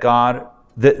is that God,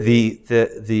 the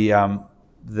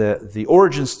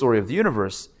origin story of the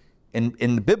universe in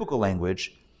the biblical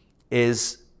language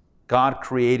is God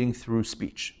creating through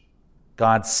speech.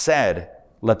 God said,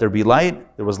 "Let there be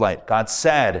light," there was light. God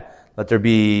said, "Let there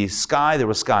be sky," there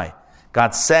was sky.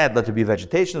 God said, "Let there be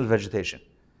vegetation," there was vegetation.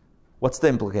 What's the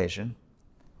implication?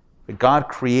 That God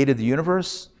created the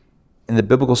universe in the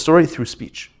biblical story through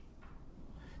speech.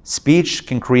 Speech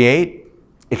can create,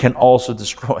 it can also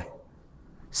destroy.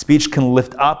 Speech can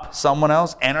lift up someone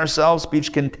else and ourselves.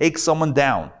 Speech can take someone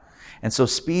down. And so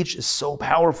speech is so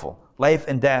powerful. Life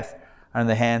and death are in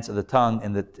the hands of the tongue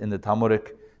in the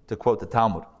Talmudic, to quote the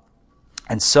Talmud.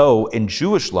 And so in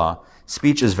Jewish law,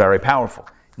 speech is very powerful.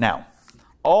 Now,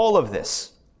 all of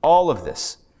this,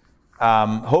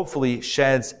 hopefully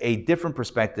sheds a different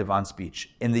perspective on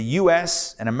speech. In the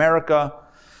U.S. and America,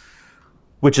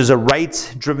 which is a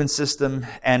rights-driven system,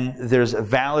 and there's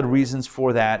valid reasons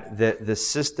for that, the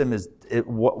system is,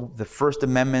 the First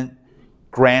Amendment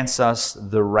grants us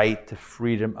the right to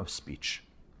freedom of speech.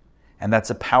 And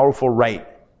that's a powerful right.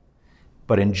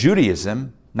 But in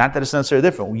Judaism, not that it's necessarily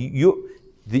different,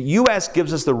 the U.S.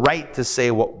 gives us the right to say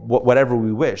whatever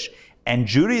we wish. And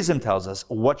Judaism tells us,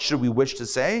 what should we wish to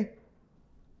say?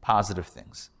 Positive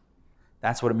things.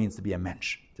 That's what it means to be a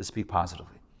mensch, to speak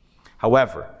positively.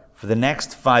 However, for the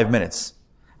next 5 minutes,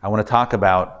 I want to talk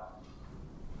about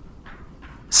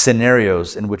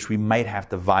scenarios in which we might have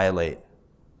to violate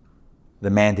the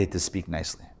mandate to speak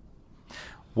nicely.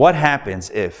 What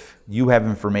happens if you have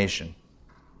information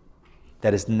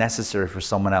that is necessary for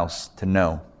someone else to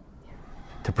know,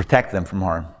 to protect them from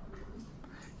harm?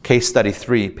 Case study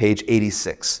 3, page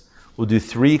 86. We'll do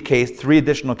three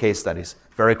additional case studies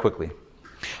very quickly.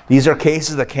 These are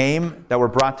cases that were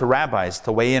brought to rabbis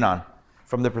to weigh in on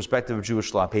from the perspective of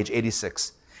Jewish law, page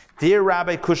 86. Dear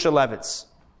Rabbi Kushalevitz,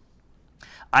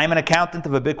 I am an accountant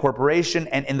of a big corporation,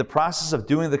 and in the process of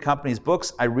doing the company's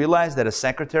books, I realized that a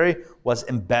secretary was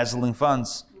embezzling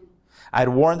funds. I had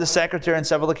warned the secretary on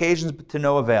several occasions, but to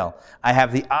no avail. I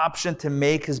have the option to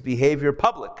make his behavior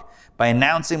public by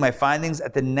announcing my findings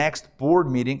at the next board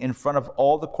meeting in front of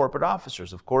all the corporate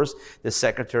officers. Of course, the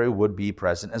secretary would be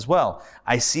present as well.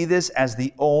 I see this as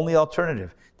the only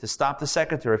alternative to stop the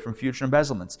secretary from future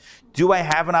embezzlements. Do I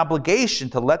have an obligation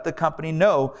to let the company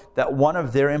know that one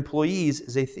of their employees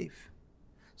is a thief?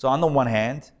 So on the one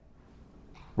hand,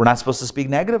 we're not supposed to speak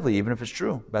negatively, even if it's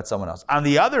true about someone else. On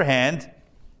the other hand,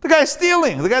 The guy's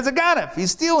stealing. The guy's a ganef.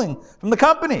 He's stealing from the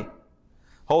company.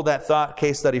 Hold that thought.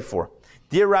 Case study 4.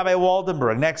 Dear Rabbi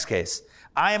Waldenberg, next case.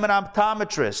 I am an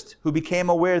optometrist who became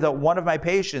aware that one of my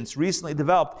patients recently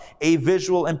developed a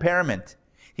visual impairment.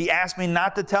 He asked me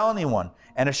not to tell anyone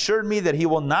and assured me that he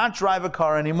will not drive a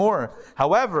car anymore.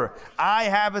 However, I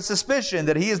have a suspicion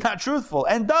that he is not truthful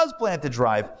and does plan to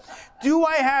drive. Do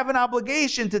I have an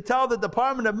obligation to tell the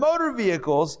Department of Motor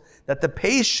Vehicles that the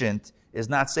patient is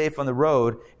not safe on the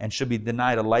road and should be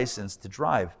denied a license to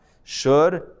drive?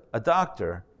 Should a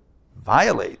doctor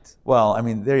violate? Well, I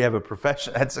mean, there you have a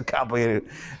profession. That's a complicated,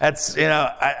 I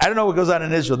don't know what goes on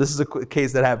in Israel. This is a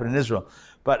case that happened in Israel.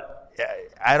 But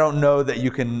I don't know that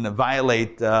you can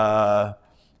violate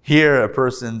here a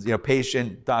person's,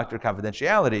 patient-doctor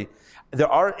confidentiality. There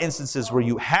are instances where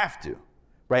you have to,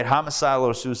 right? Homicidal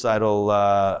or suicidal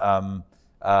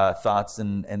thoughts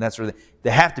and that sort of thing.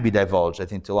 They have to be divulged, I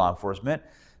think, to law enforcement.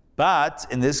 But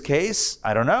in this case,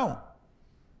 I don't know.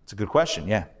 It's a good question,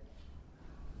 yeah.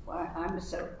 Well,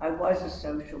 I was a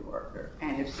social worker,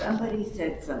 and if somebody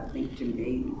said something to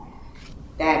me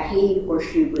that he or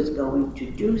she was going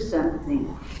to do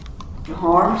something to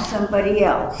harm somebody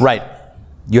else. Right.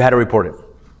 You had to report it.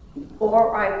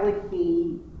 Or I would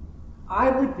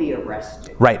be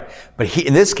arrested. Right. But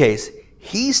in this case,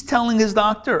 he's telling his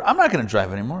doctor, I'm not going to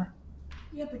drive anymore.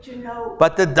 Yeah, but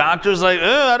But the doctor's like,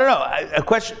 I don't know. A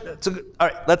question. All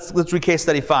right, let's read case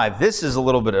study 5. This is a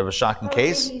little bit of a shocking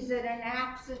case. He's in an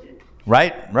accident.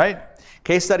 Right.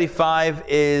 Case study 5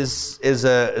 is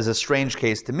a strange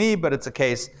case to me, but it's a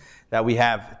case that we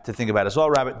have to think about as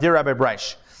well. Dear Rabbi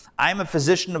Breish, I am a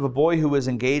physician of a boy who is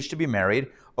engaged to be married.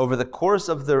 Over the course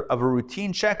of a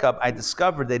routine checkup, I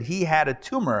discovered that he had a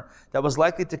tumor that was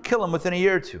likely to kill him within a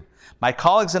year or two. My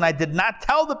colleagues and I did not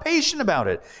tell the patient about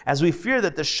it, as we fear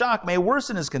that the shock may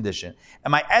worsen his condition.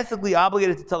 Am I ethically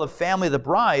obligated to tell the family of the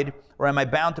bride, or am I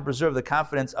bound to preserve the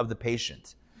confidence of the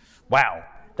patient? Wow.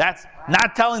 That's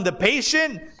not telling the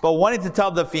patient, but wanting to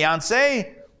tell the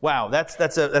fiancé. Wow, that's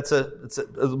a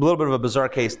little bit of a bizarre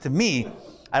case to me.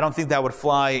 I don't think that would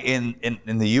fly in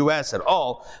the U.S. at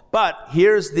all. But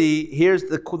here's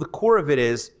the core of it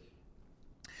is,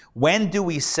 when do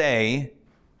we say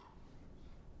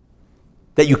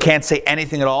that you can't say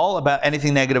anything at all about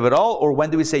anything negative at all, or when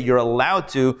do we say you're allowed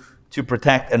to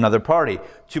protect another party,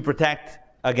 to protect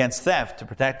against theft, to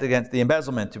protect against the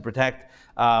embezzlement, to protect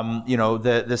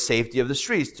the safety of the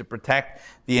streets, to protect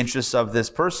the interests of this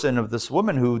person, of this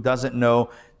woman who doesn't know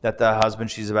that the husband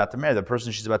she's about to marry, the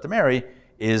person she's about to marry,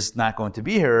 is not going to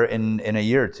be here in a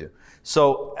year or two.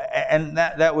 So, and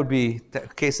that would be,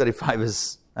 case study 5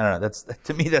 is, I don't know,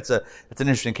 to me that's an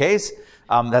interesting case.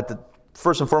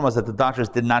 First and foremost, that the doctors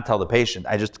did not tell the patient.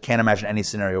 I just can't imagine any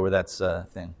scenario where that's a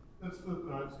thing. Let's flip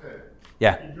it on its head.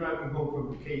 Yeah. You're driving home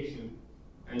from vacation,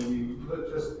 and you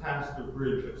just pass the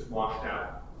bridge that's washed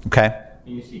out. Okay.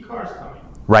 And you see cars coming.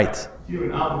 Right. Do you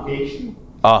have an obligation?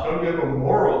 Don't you have a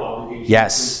moral obligation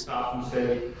Yes. to stop and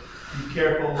say, be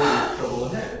careful, there's trouble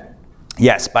ahead?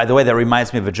 Yes. By the way, that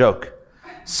reminds me of a joke.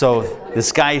 So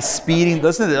this guy is speeding.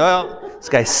 Listen to this. This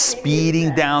guy's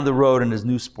speeding down the road in his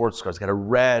new sports car. He's got a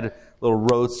red little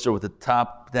roadster with the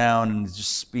top down, and he's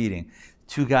just speeding.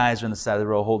 2 guys are on the side of the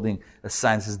road holding a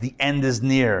sign that says, "The end is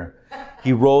near."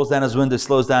 He rolls down his window,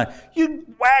 slows down. "You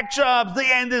whack jobs, the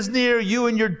end is near. You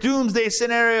and your doomsday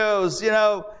scenarios,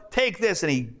 take this."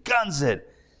 And he guns it.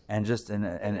 And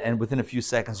and within a few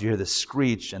seconds, you hear this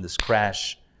screech and this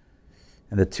crash.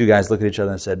 And the 2 guys look at each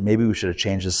other and said, "Maybe we should have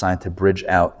changed the sign to bridge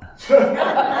out."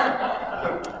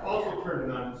 Also turn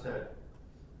it on its head.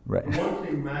 Right. The one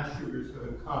thing mass shooters have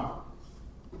in common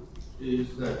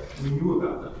is that we knew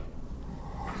about them.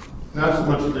 Not so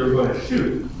much that they were going to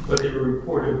shoot, but they were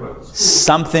reported about the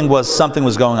school. Something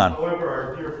was going on. However,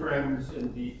 our dear friends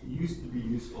in the used to be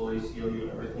useful ACLU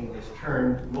and everything has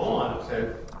turned law on its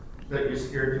head, that you're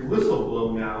scared to whistle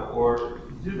blow now, or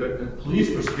do that. The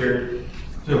police were scared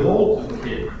to hold the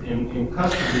kid in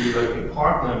custody, like in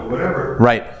Parkland or whatever.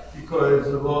 Right.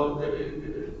 Because the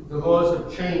laws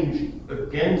have changed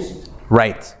against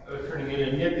turning it in.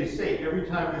 And yet they say every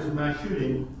time there's a mass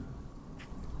shooting,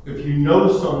 if you know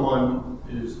someone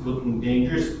is looking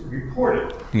dangerous, report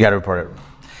it. You got to report it.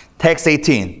 Text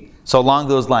 18. So along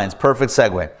those lines, perfect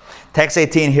segue. Text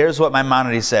 18, here's what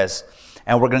Maimonides says,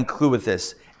 and we're going to conclude with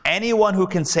this. Anyone who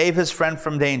can save his friend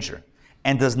from danger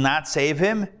and does not save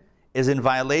him is in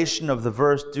violation of the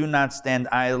verse, "Do not stand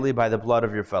idly by the blood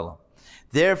of your fellow."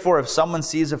 Therefore, if someone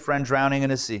sees a friend drowning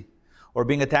in a sea or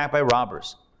being attacked by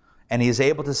robbers, and he is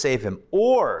able to save him,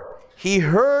 or he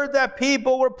heard that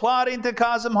people were plotting to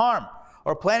cause him harm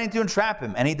or planning to entrap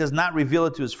him, and he does not reveal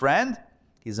it to his friend,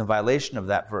 he's in violation of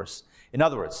that verse. In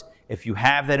other words, if you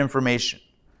have that information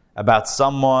about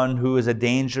someone who is a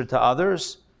danger to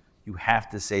others, you have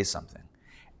to say something.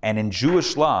 And in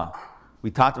Jewish law,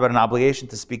 we talked about an obligation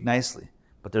to speak nicely.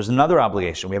 But there's another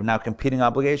obligation. We have now competing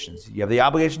obligations. You have the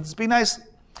obligation to speak nicely,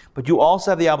 but you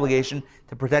also have the obligation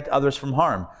to protect others from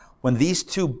harm. When these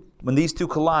two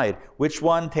collide, which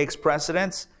one takes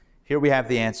precedence? Here we have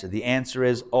the answer. The answer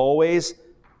is always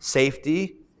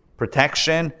safety,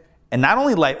 protection, and not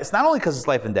only life. It's not only because it's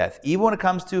life and death. Even when it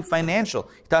comes to financial,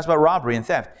 he talks about robbery and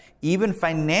theft. Even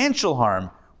financial harm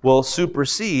will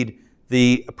supersede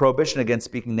the prohibition against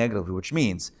speaking negatively, which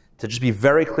means, to just be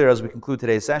very clear as we conclude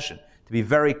today's session, to be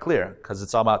very clear, because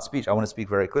it's all about speech, I want to speak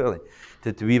very clearly.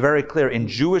 To be very clear, in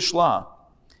Jewish law,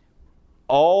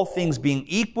 all things being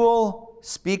equal,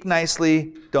 speak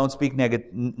nicely, don't speak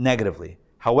negatively.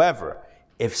 However,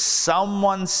 if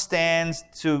someone stands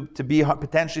to be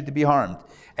potentially to be harmed,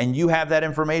 and you have that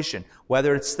information,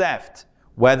 whether it's theft,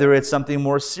 whether it's something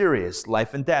more serious,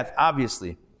 life and death,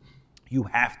 obviously, you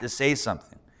have to say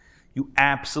something. You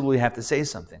absolutely have to say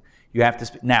something. You have to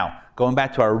speak. Now, going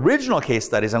back to our original case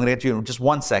studies, I'm going to get to you in just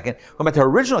 1 second. Going back to our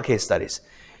original case studies.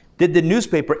 Did the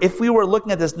newspaper, if we were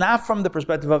looking at this not from the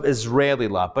perspective of Israeli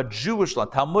law, but Jewish law,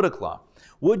 Talmudic law,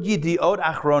 would Yediot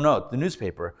Achronot, the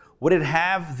newspaper, would it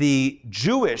have the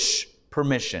Jewish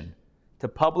permission to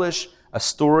publish a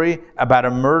story about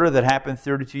a murder that happened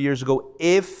 32 years ago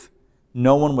if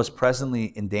no one was presently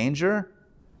in danger?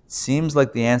 Seems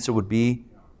like the answer would be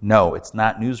no, it's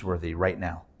not newsworthy right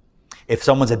now. If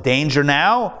someone's a danger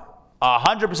now,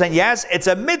 100% yes, it's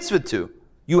a mitzvah to.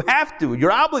 You have to,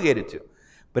 you're obligated to.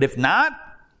 But if not,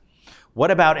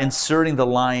 what about inserting the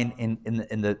line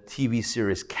in the TV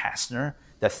series Kastner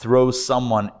that throws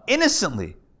someone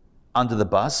innocently under the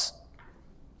bus?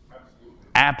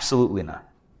 Absolutely not.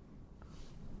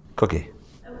 Cookie.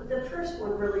 The first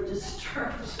one really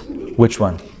disturbs me. Which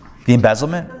one? The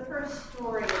embezzlement? The first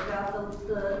story about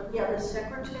the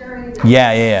secretary.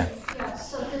 Yeah. Yeah,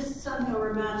 so this somehow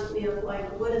reminds me of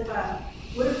like, what if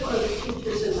one of the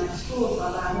teachers in my school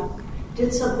thought I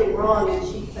did something wrong and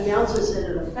she announces it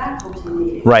at a faculty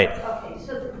meeting. Right. Okay,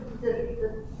 so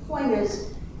the point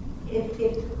is, if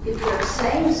they're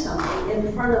saying something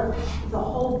in front of the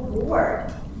whole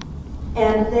board,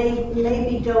 and they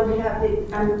maybe don't have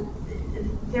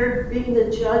they're being the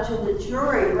judge and the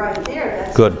jury right there.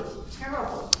 That's good.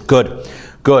 Terrible.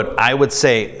 Good. I would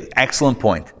say, excellent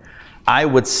point. I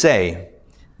would say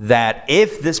that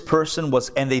if this person was,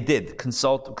 and they did,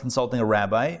 consulting a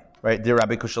rabbi, right, dear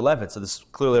Rabbi Kushalevitz, so this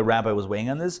clearly a rabbi was weighing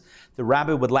on this, the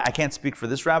rabbi would, I can't speak for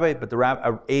this rabbi, but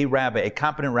a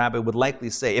competent rabbi would likely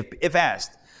say, if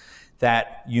asked,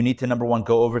 that you need to, number one,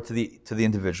 go over to the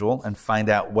individual and find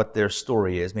out what their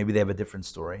story is. Maybe they have a different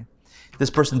story. This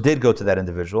person did go to that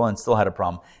individual and still had a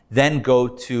problem. Then go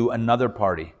to another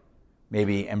party,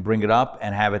 maybe, and bring it up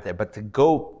and have it there. But to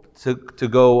go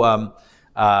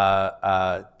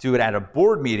do it at a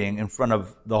board meeting in front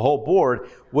of the whole board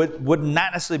would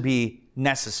not necessarily be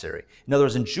necessary. In other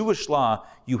words, in Jewish law,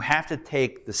 you have to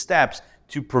take the steps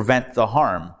to prevent the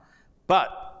harm.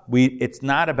 But it's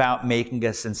not about making a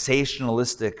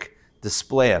sensationalistic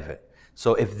display of it.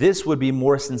 So if this would be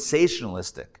more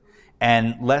sensationalistic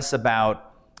and less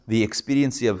about the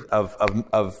expediency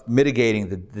of mitigating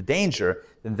the danger,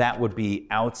 then that would be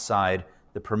outside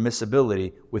the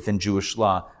permissibility within Jewish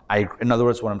law. In other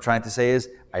words, what I'm trying to say is,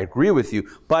 I agree with you,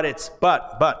 but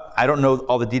I don't know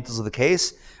all the details of the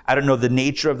case. I don't know the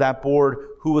nature of that board,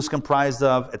 who was comprised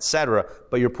of, etc.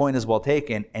 But your point is well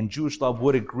taken, and Jewish law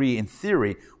would agree in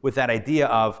theory with that idea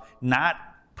of not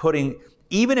putting,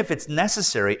 even if it's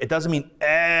necessary, it doesn't mean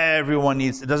everyone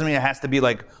needs, it doesn't mean it has to be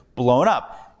like blown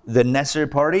up. The necessary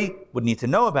party would need to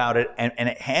know about it and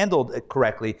it handled it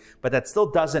correctly, but that still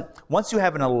doesn't, once you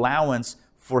have an allowance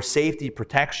for safety,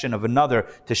 protection of another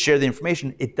to share the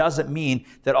information, it doesn't mean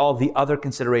that all the other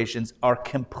considerations are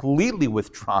completely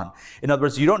withdrawn. In other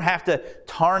words, you don't have to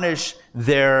tarnish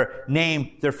their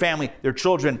name, their family, their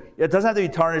children. It doesn't have to be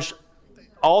tarnished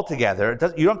altogether.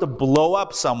 You don't have to blow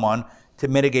up someone to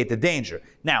mitigate the danger.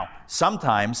 Now,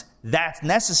 sometimes that's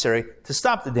necessary to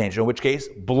stop the danger, in which case,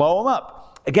 blow them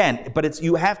up. Again, but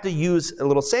you have to use a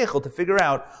little seichel to figure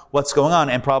out what's going on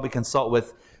and probably consult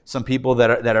with some people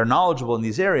that are knowledgeable in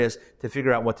these areas to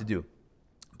figure out what to do.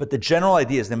 But the general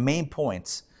ideas, the main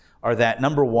points are that,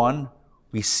 number one,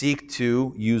 we seek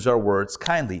to use our words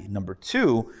kindly. Number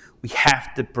two, we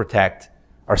have to protect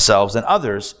ourselves and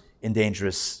others in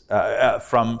dangerous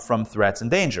from threats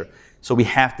and danger. So we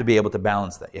have to be able to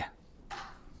balance that. Yeah.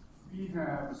 We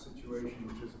have a situation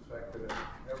which has affected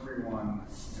everyone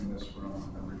in this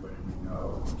room, everybody we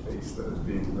know, a case that is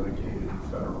being litigated in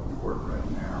federal court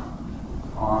right now.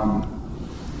 on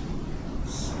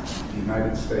the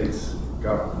United States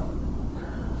government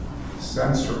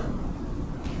censoring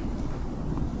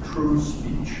true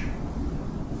speech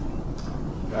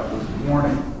that was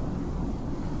warning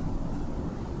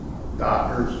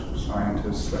doctors,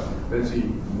 scientists that were busy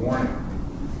warning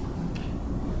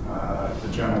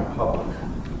the general public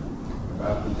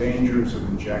about the dangers of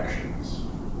injections.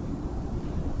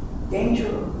 Danger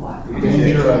of what? The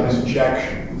danger of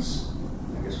injections,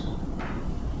 I guess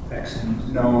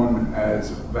vaccines. known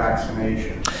as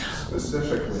vaccinations,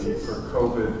 specifically for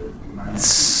COVID-19.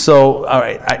 So, all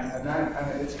right.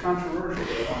 And it's controversial,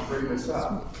 but I want to bring this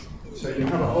up. So you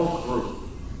have a whole group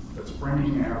that's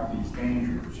bringing out these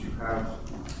dangers. You have,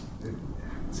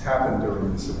 it's happened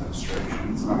during this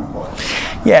administration. It's not part of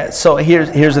it. Yeah, so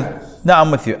here's no,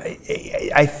 I'm with you.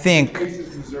 I think.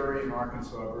 Cases Missouri and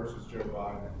Arkansas versus Joe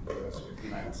Biden in the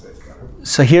United States government.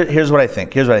 So here's what I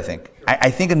think.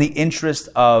 I think in the interest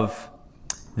of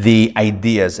the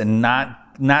ideas and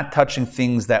not touching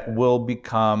things that will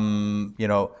become,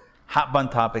 hot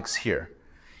button topics here.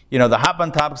 The hot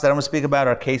button topics that I'm going to speak about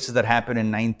are cases that happened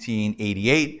in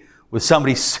 1988 with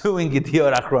somebody suing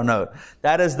Yediot Achronot.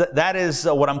 That is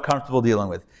what I'm comfortable dealing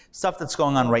with. Stuff that's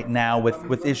going on right now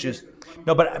with issues.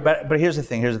 No, but here's the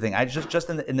thing. I just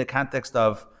in the context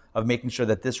of making sure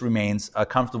that this remains a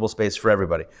comfortable space for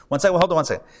everybody. Hold on one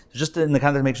second. Just in the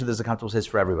context of making sure there's a comfortable space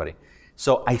for everybody.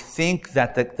 So I think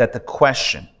that the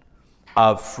question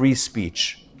of free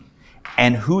speech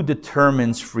and who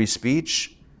determines free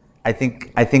speech, I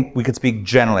think we could speak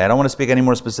generally. I don't want to speak any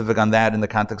more specific on that in the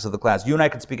context of the class. You and I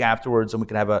could speak afterwards and we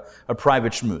could have a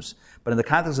private schmooze. But in the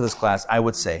context of this class, I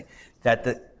would say that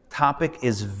the topic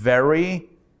is very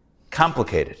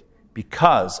complicated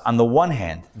because on the one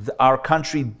hand, our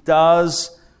country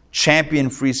does champion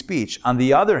free speech. On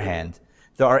the other hand,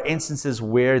 there are instances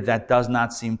where that does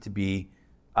not seem to be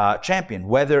championed,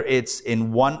 whether it's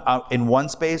in one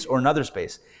space or another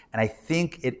space. And I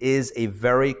think it is a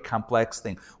very complex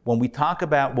thing. When we talk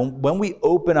about, when we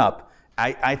open up,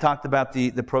 I talked about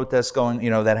the protests going,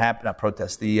 that happened, not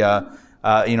protests, in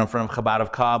front of Chabad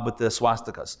of Cobb with the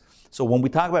swastikas. So when we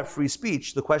talk about free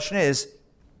speech, the question is,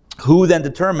 who then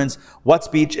determines what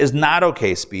speech is not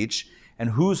okay speech and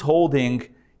who's holding,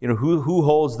 who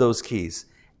holds those keys?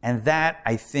 And that,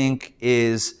 I think,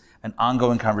 is an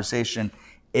ongoing conversation.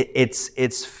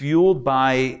 It's fueled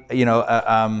by,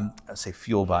 I say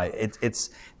fueled by, it's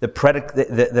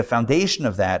the foundation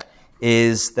of that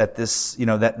is that this,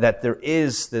 that there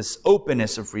is this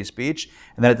openness of free speech,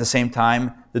 and then at the same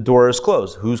time, the door is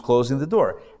closed. Who's closing the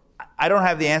door? I don't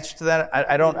have the answer to that.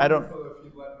 I don't.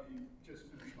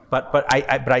 But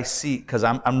I see, because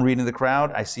I'm reading the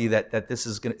crowd. I see that this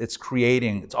is it's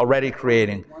already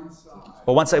creating.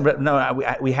 But once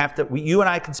we have to. You and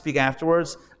I can speak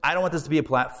afterwards. I don't want this to be a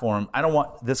platform. I don't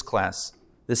want this class,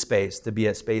 this space, to be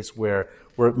a space where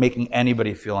we're making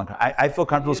anybody feel uncomfortable. I feel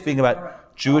comfortable speaking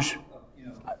about Jewish.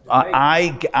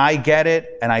 I get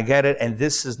it, and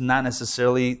this is not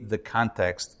necessarily the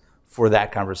context for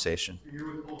that conversation.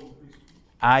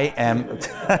 I am.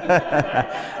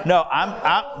 No,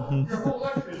 I'm. Your whole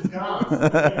lecture is gone.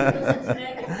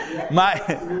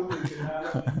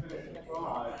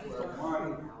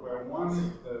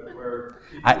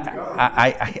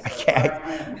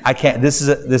 I can't. This is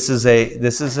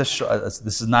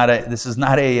not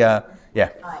a. Yeah.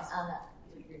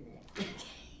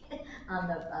 All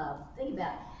right, think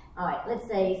about, all right, let's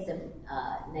say some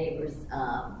neighbors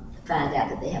find out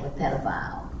that they have a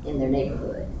pedophile in their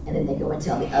neighborhood, and then they go and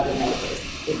tell the other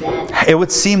neighbors. Is that? It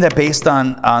would seem that based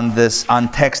on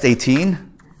text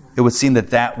 18, it would seem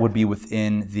that would be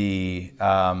within the.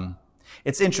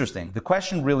 It's interesting. The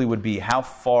question really would be, how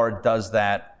far does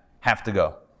that have to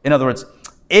go? In other words,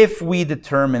 if we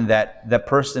determine that the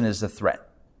person is a threat,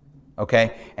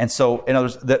 okay, and so in other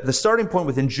words, the starting point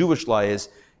within Jewish law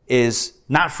is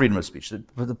not freedom of speech.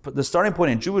 The starting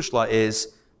point in Jewish law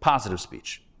is positive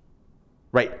speech.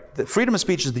 Right. The freedom of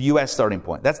speech is the U.S. starting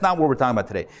point. That's not what we're talking about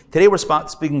today. Today we're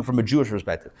speaking from a Jewish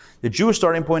perspective. The Jewish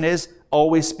starting point is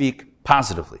always speak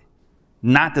positively,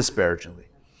 not disparagingly.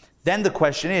 Then the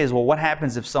question is, well, what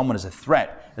happens if someone is a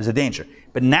threat, is a danger?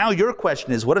 But now your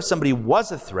question is, what if somebody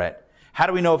was a threat? How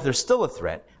do we know if they're still a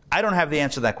threat? I don't have the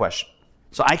answer to that question.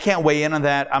 So I can't weigh in on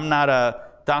that. I'm not a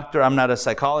doctor. I'm not a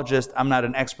psychologist. I'm not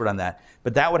an expert on that.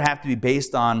 But that would have to be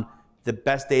based on the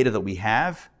best data that we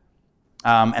have.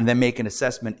 And then make an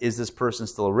assessment, is this person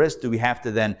still a risk? Do we have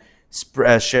to then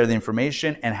share the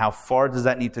information? And how far does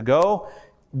that need to go?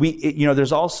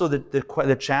 There's also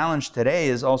the challenge today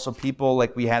is also people,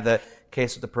 like we had the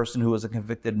case with the person who was a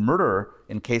convicted murderer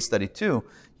in case study 2.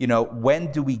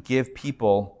 When do we give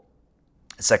people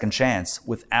a second chance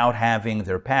without having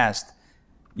their past,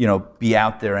 be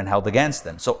out there and held against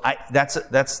them. So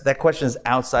that question is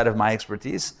outside of my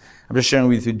expertise. I'm just sharing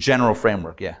with you the general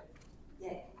framework. Yeah.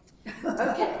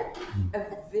 Okay. A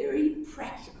very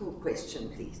practical question,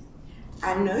 please.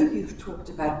 I know you've talked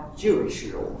about Jewish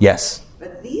law. Yes.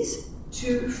 But these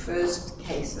two first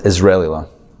cases, Israeli law,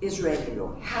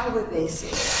 how were they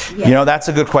set? Yes. That's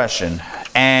a good question.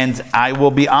 And I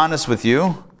will be honest with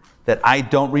you that I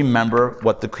don't remember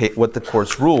what the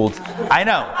courts ruled. I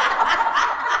know.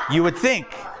 You would think,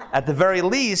 at the very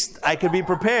least, I could be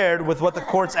prepared with what the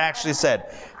courts actually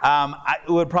said. It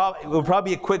would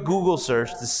probably be a quick Google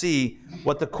search to see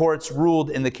what the courts ruled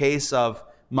in the case of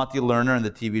Matti Lerner and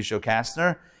the TV show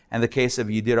Kastner, and the case of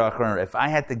Yedira Achroner. If I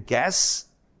had to guess,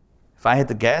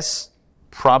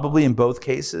 probably in both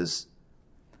cases,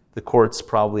 the courts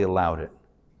probably allowed it.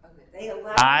 They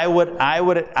allowed I would,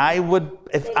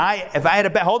 if I had a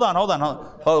bet. Hold on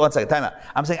 1 second, time out.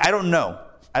 I'm saying I don't know,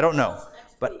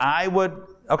 but I would.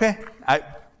 Okay,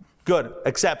 good,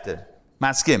 accepted.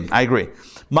 Maskim, I agree.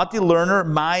 Matti Lerner,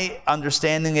 my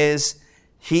understanding is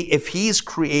if he's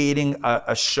creating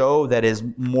a show that is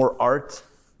more art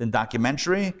than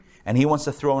documentary, and he wants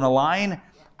to throw in a line,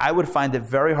 I would find it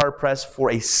very hard pressed for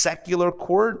a secular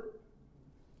court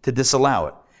to disallow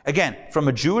it. Again, from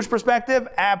a Jewish perspective,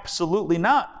 absolutely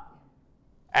not.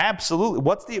 Absolutely.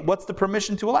 What's the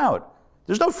permission to allow it?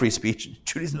 There's no free speech.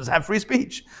 Judaism doesn't have free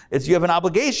speech. You have an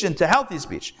obligation to healthy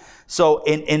speech. So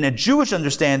in a Jewish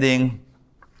understanding,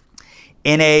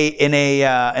 in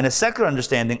a secular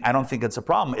understanding, I don't think it's a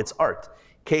problem. It's art.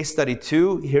 Case study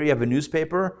 2, here you have a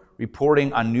newspaper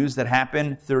reporting on news that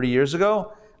happened 30 years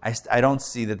ago. I don't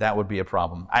see that would be a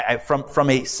problem. From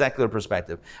a secular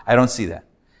perspective, I don't see that.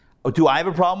 Do I have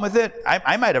a problem with it?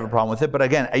 I might have a problem with it, but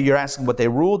again, you're asking what they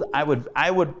ruled. I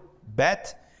would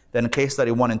bet that in case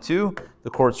study 1 and 2, the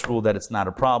courts ruled that it's not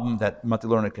a problem, that Matti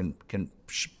Lerner can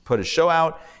put his show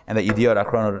out, and that Yedira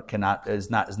Achroner is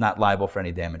not liable for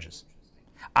any damages.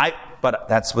 But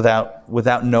that's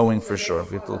without knowing for sure.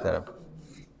 We have to look that up.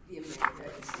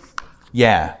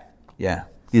 Yeah. The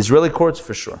Israeli courts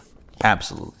for sure,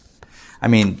 absolutely. I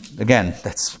mean, again,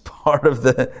 that's part of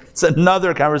it's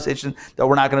another conversation that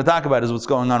we're not going to talk about, is what's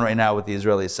going on right now with the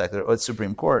Israeli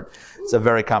Supreme Court. It's a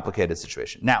very complicated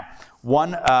situation. Now,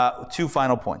 2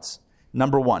 final points.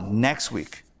 Number 1, next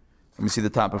week. Let me see the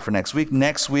topic for next week.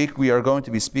 Next week, we are going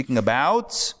to be speaking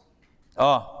about,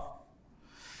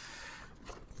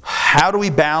 how do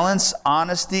we balance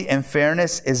honesty and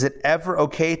fairness? Is it ever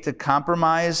okay to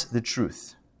compromise the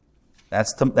truth?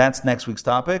 That's next week's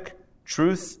topic,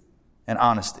 truth and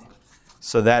honesty.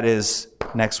 So that is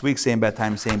next week, same bat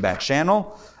time, same bat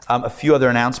channel. A few other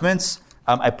announcements.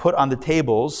 I put on the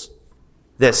tables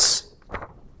this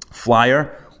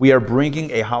flyer. We are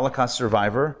bringing a Holocaust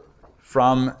survivor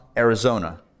from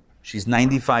Arizona. She's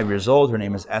 95 years old. Her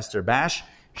name is Esther Bash.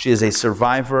 She is a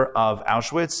survivor of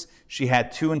Auschwitz. She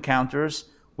had 2 encounters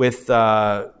with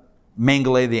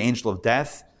Mengele, the angel of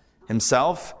death,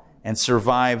 himself, and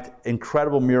survived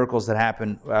incredible miracles that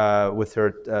happened with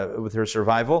her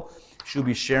survival. She'll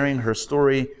be sharing her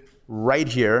story right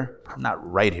here,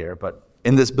 not right here, but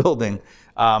in this building,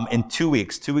 in 2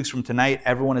 weeks. 2 weeks from tonight,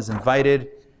 everyone is invited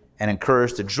and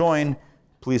encouraged to join.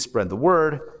 Please spread the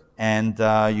word, and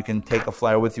you can take a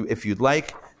flyer with you if you'd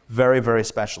like. Very, very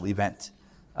special event.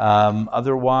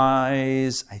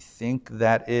 Otherwise, I think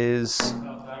that is...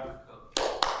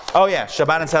 Oh yeah,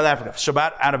 Shabbat in South Africa.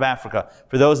 Shabbat out of Africa.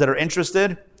 For those that are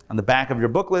interested, on the back of your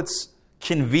booklets,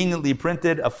 conveniently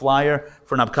printed a flyer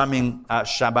for an upcoming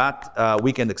Shabbat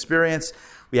weekend experience.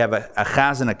 We have a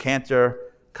chazan, a cantor,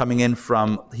 coming in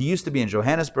from, he used to be in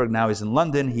Johannesburg, now he's in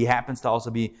London. He happens to also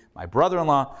be my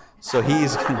brother-in-law. So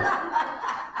he's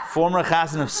former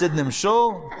chazan of Sidnim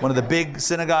Shul, one of the big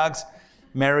synagogues,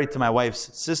 married to my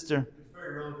wife's sister. It's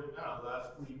very relevant now.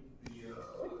 Last week,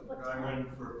 the guy running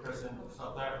for president of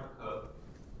South Africa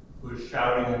was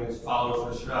shouting, and his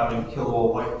followers were shouting, "Kill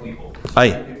all white people." Aye.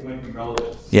 I think it might be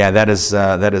relevant. Yeah, that is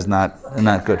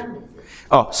not good.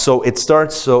 Oh, so it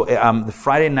starts. The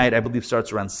Friday night, I believe,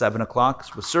 starts around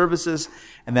 7:00 with services,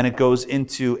 and then it goes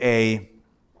into a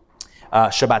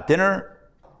Shabbat dinner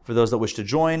for those that wish to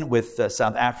join, with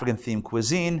South African themed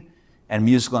cuisine and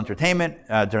musical entertainment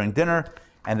during dinner.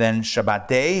 And then Shabbat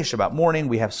day, Shabbat morning,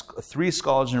 we have 3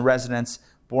 scholars in residence,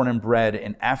 born and bred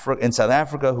in South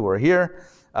Africa, who are here,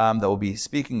 that will be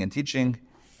speaking and teaching.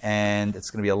 And it's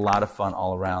going to be a lot of fun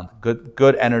all around.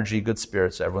 Good energy, good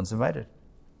spirits. So everyone's invited.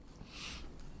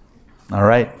 All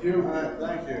right. Thank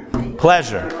you.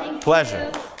 Pleasure.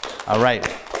 All right.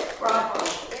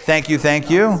 Thank you.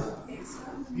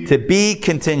 To be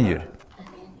continued.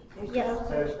 Yeah.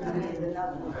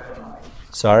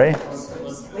 Sorry?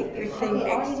 Put your thing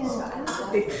next to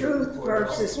the truth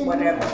versus whatever.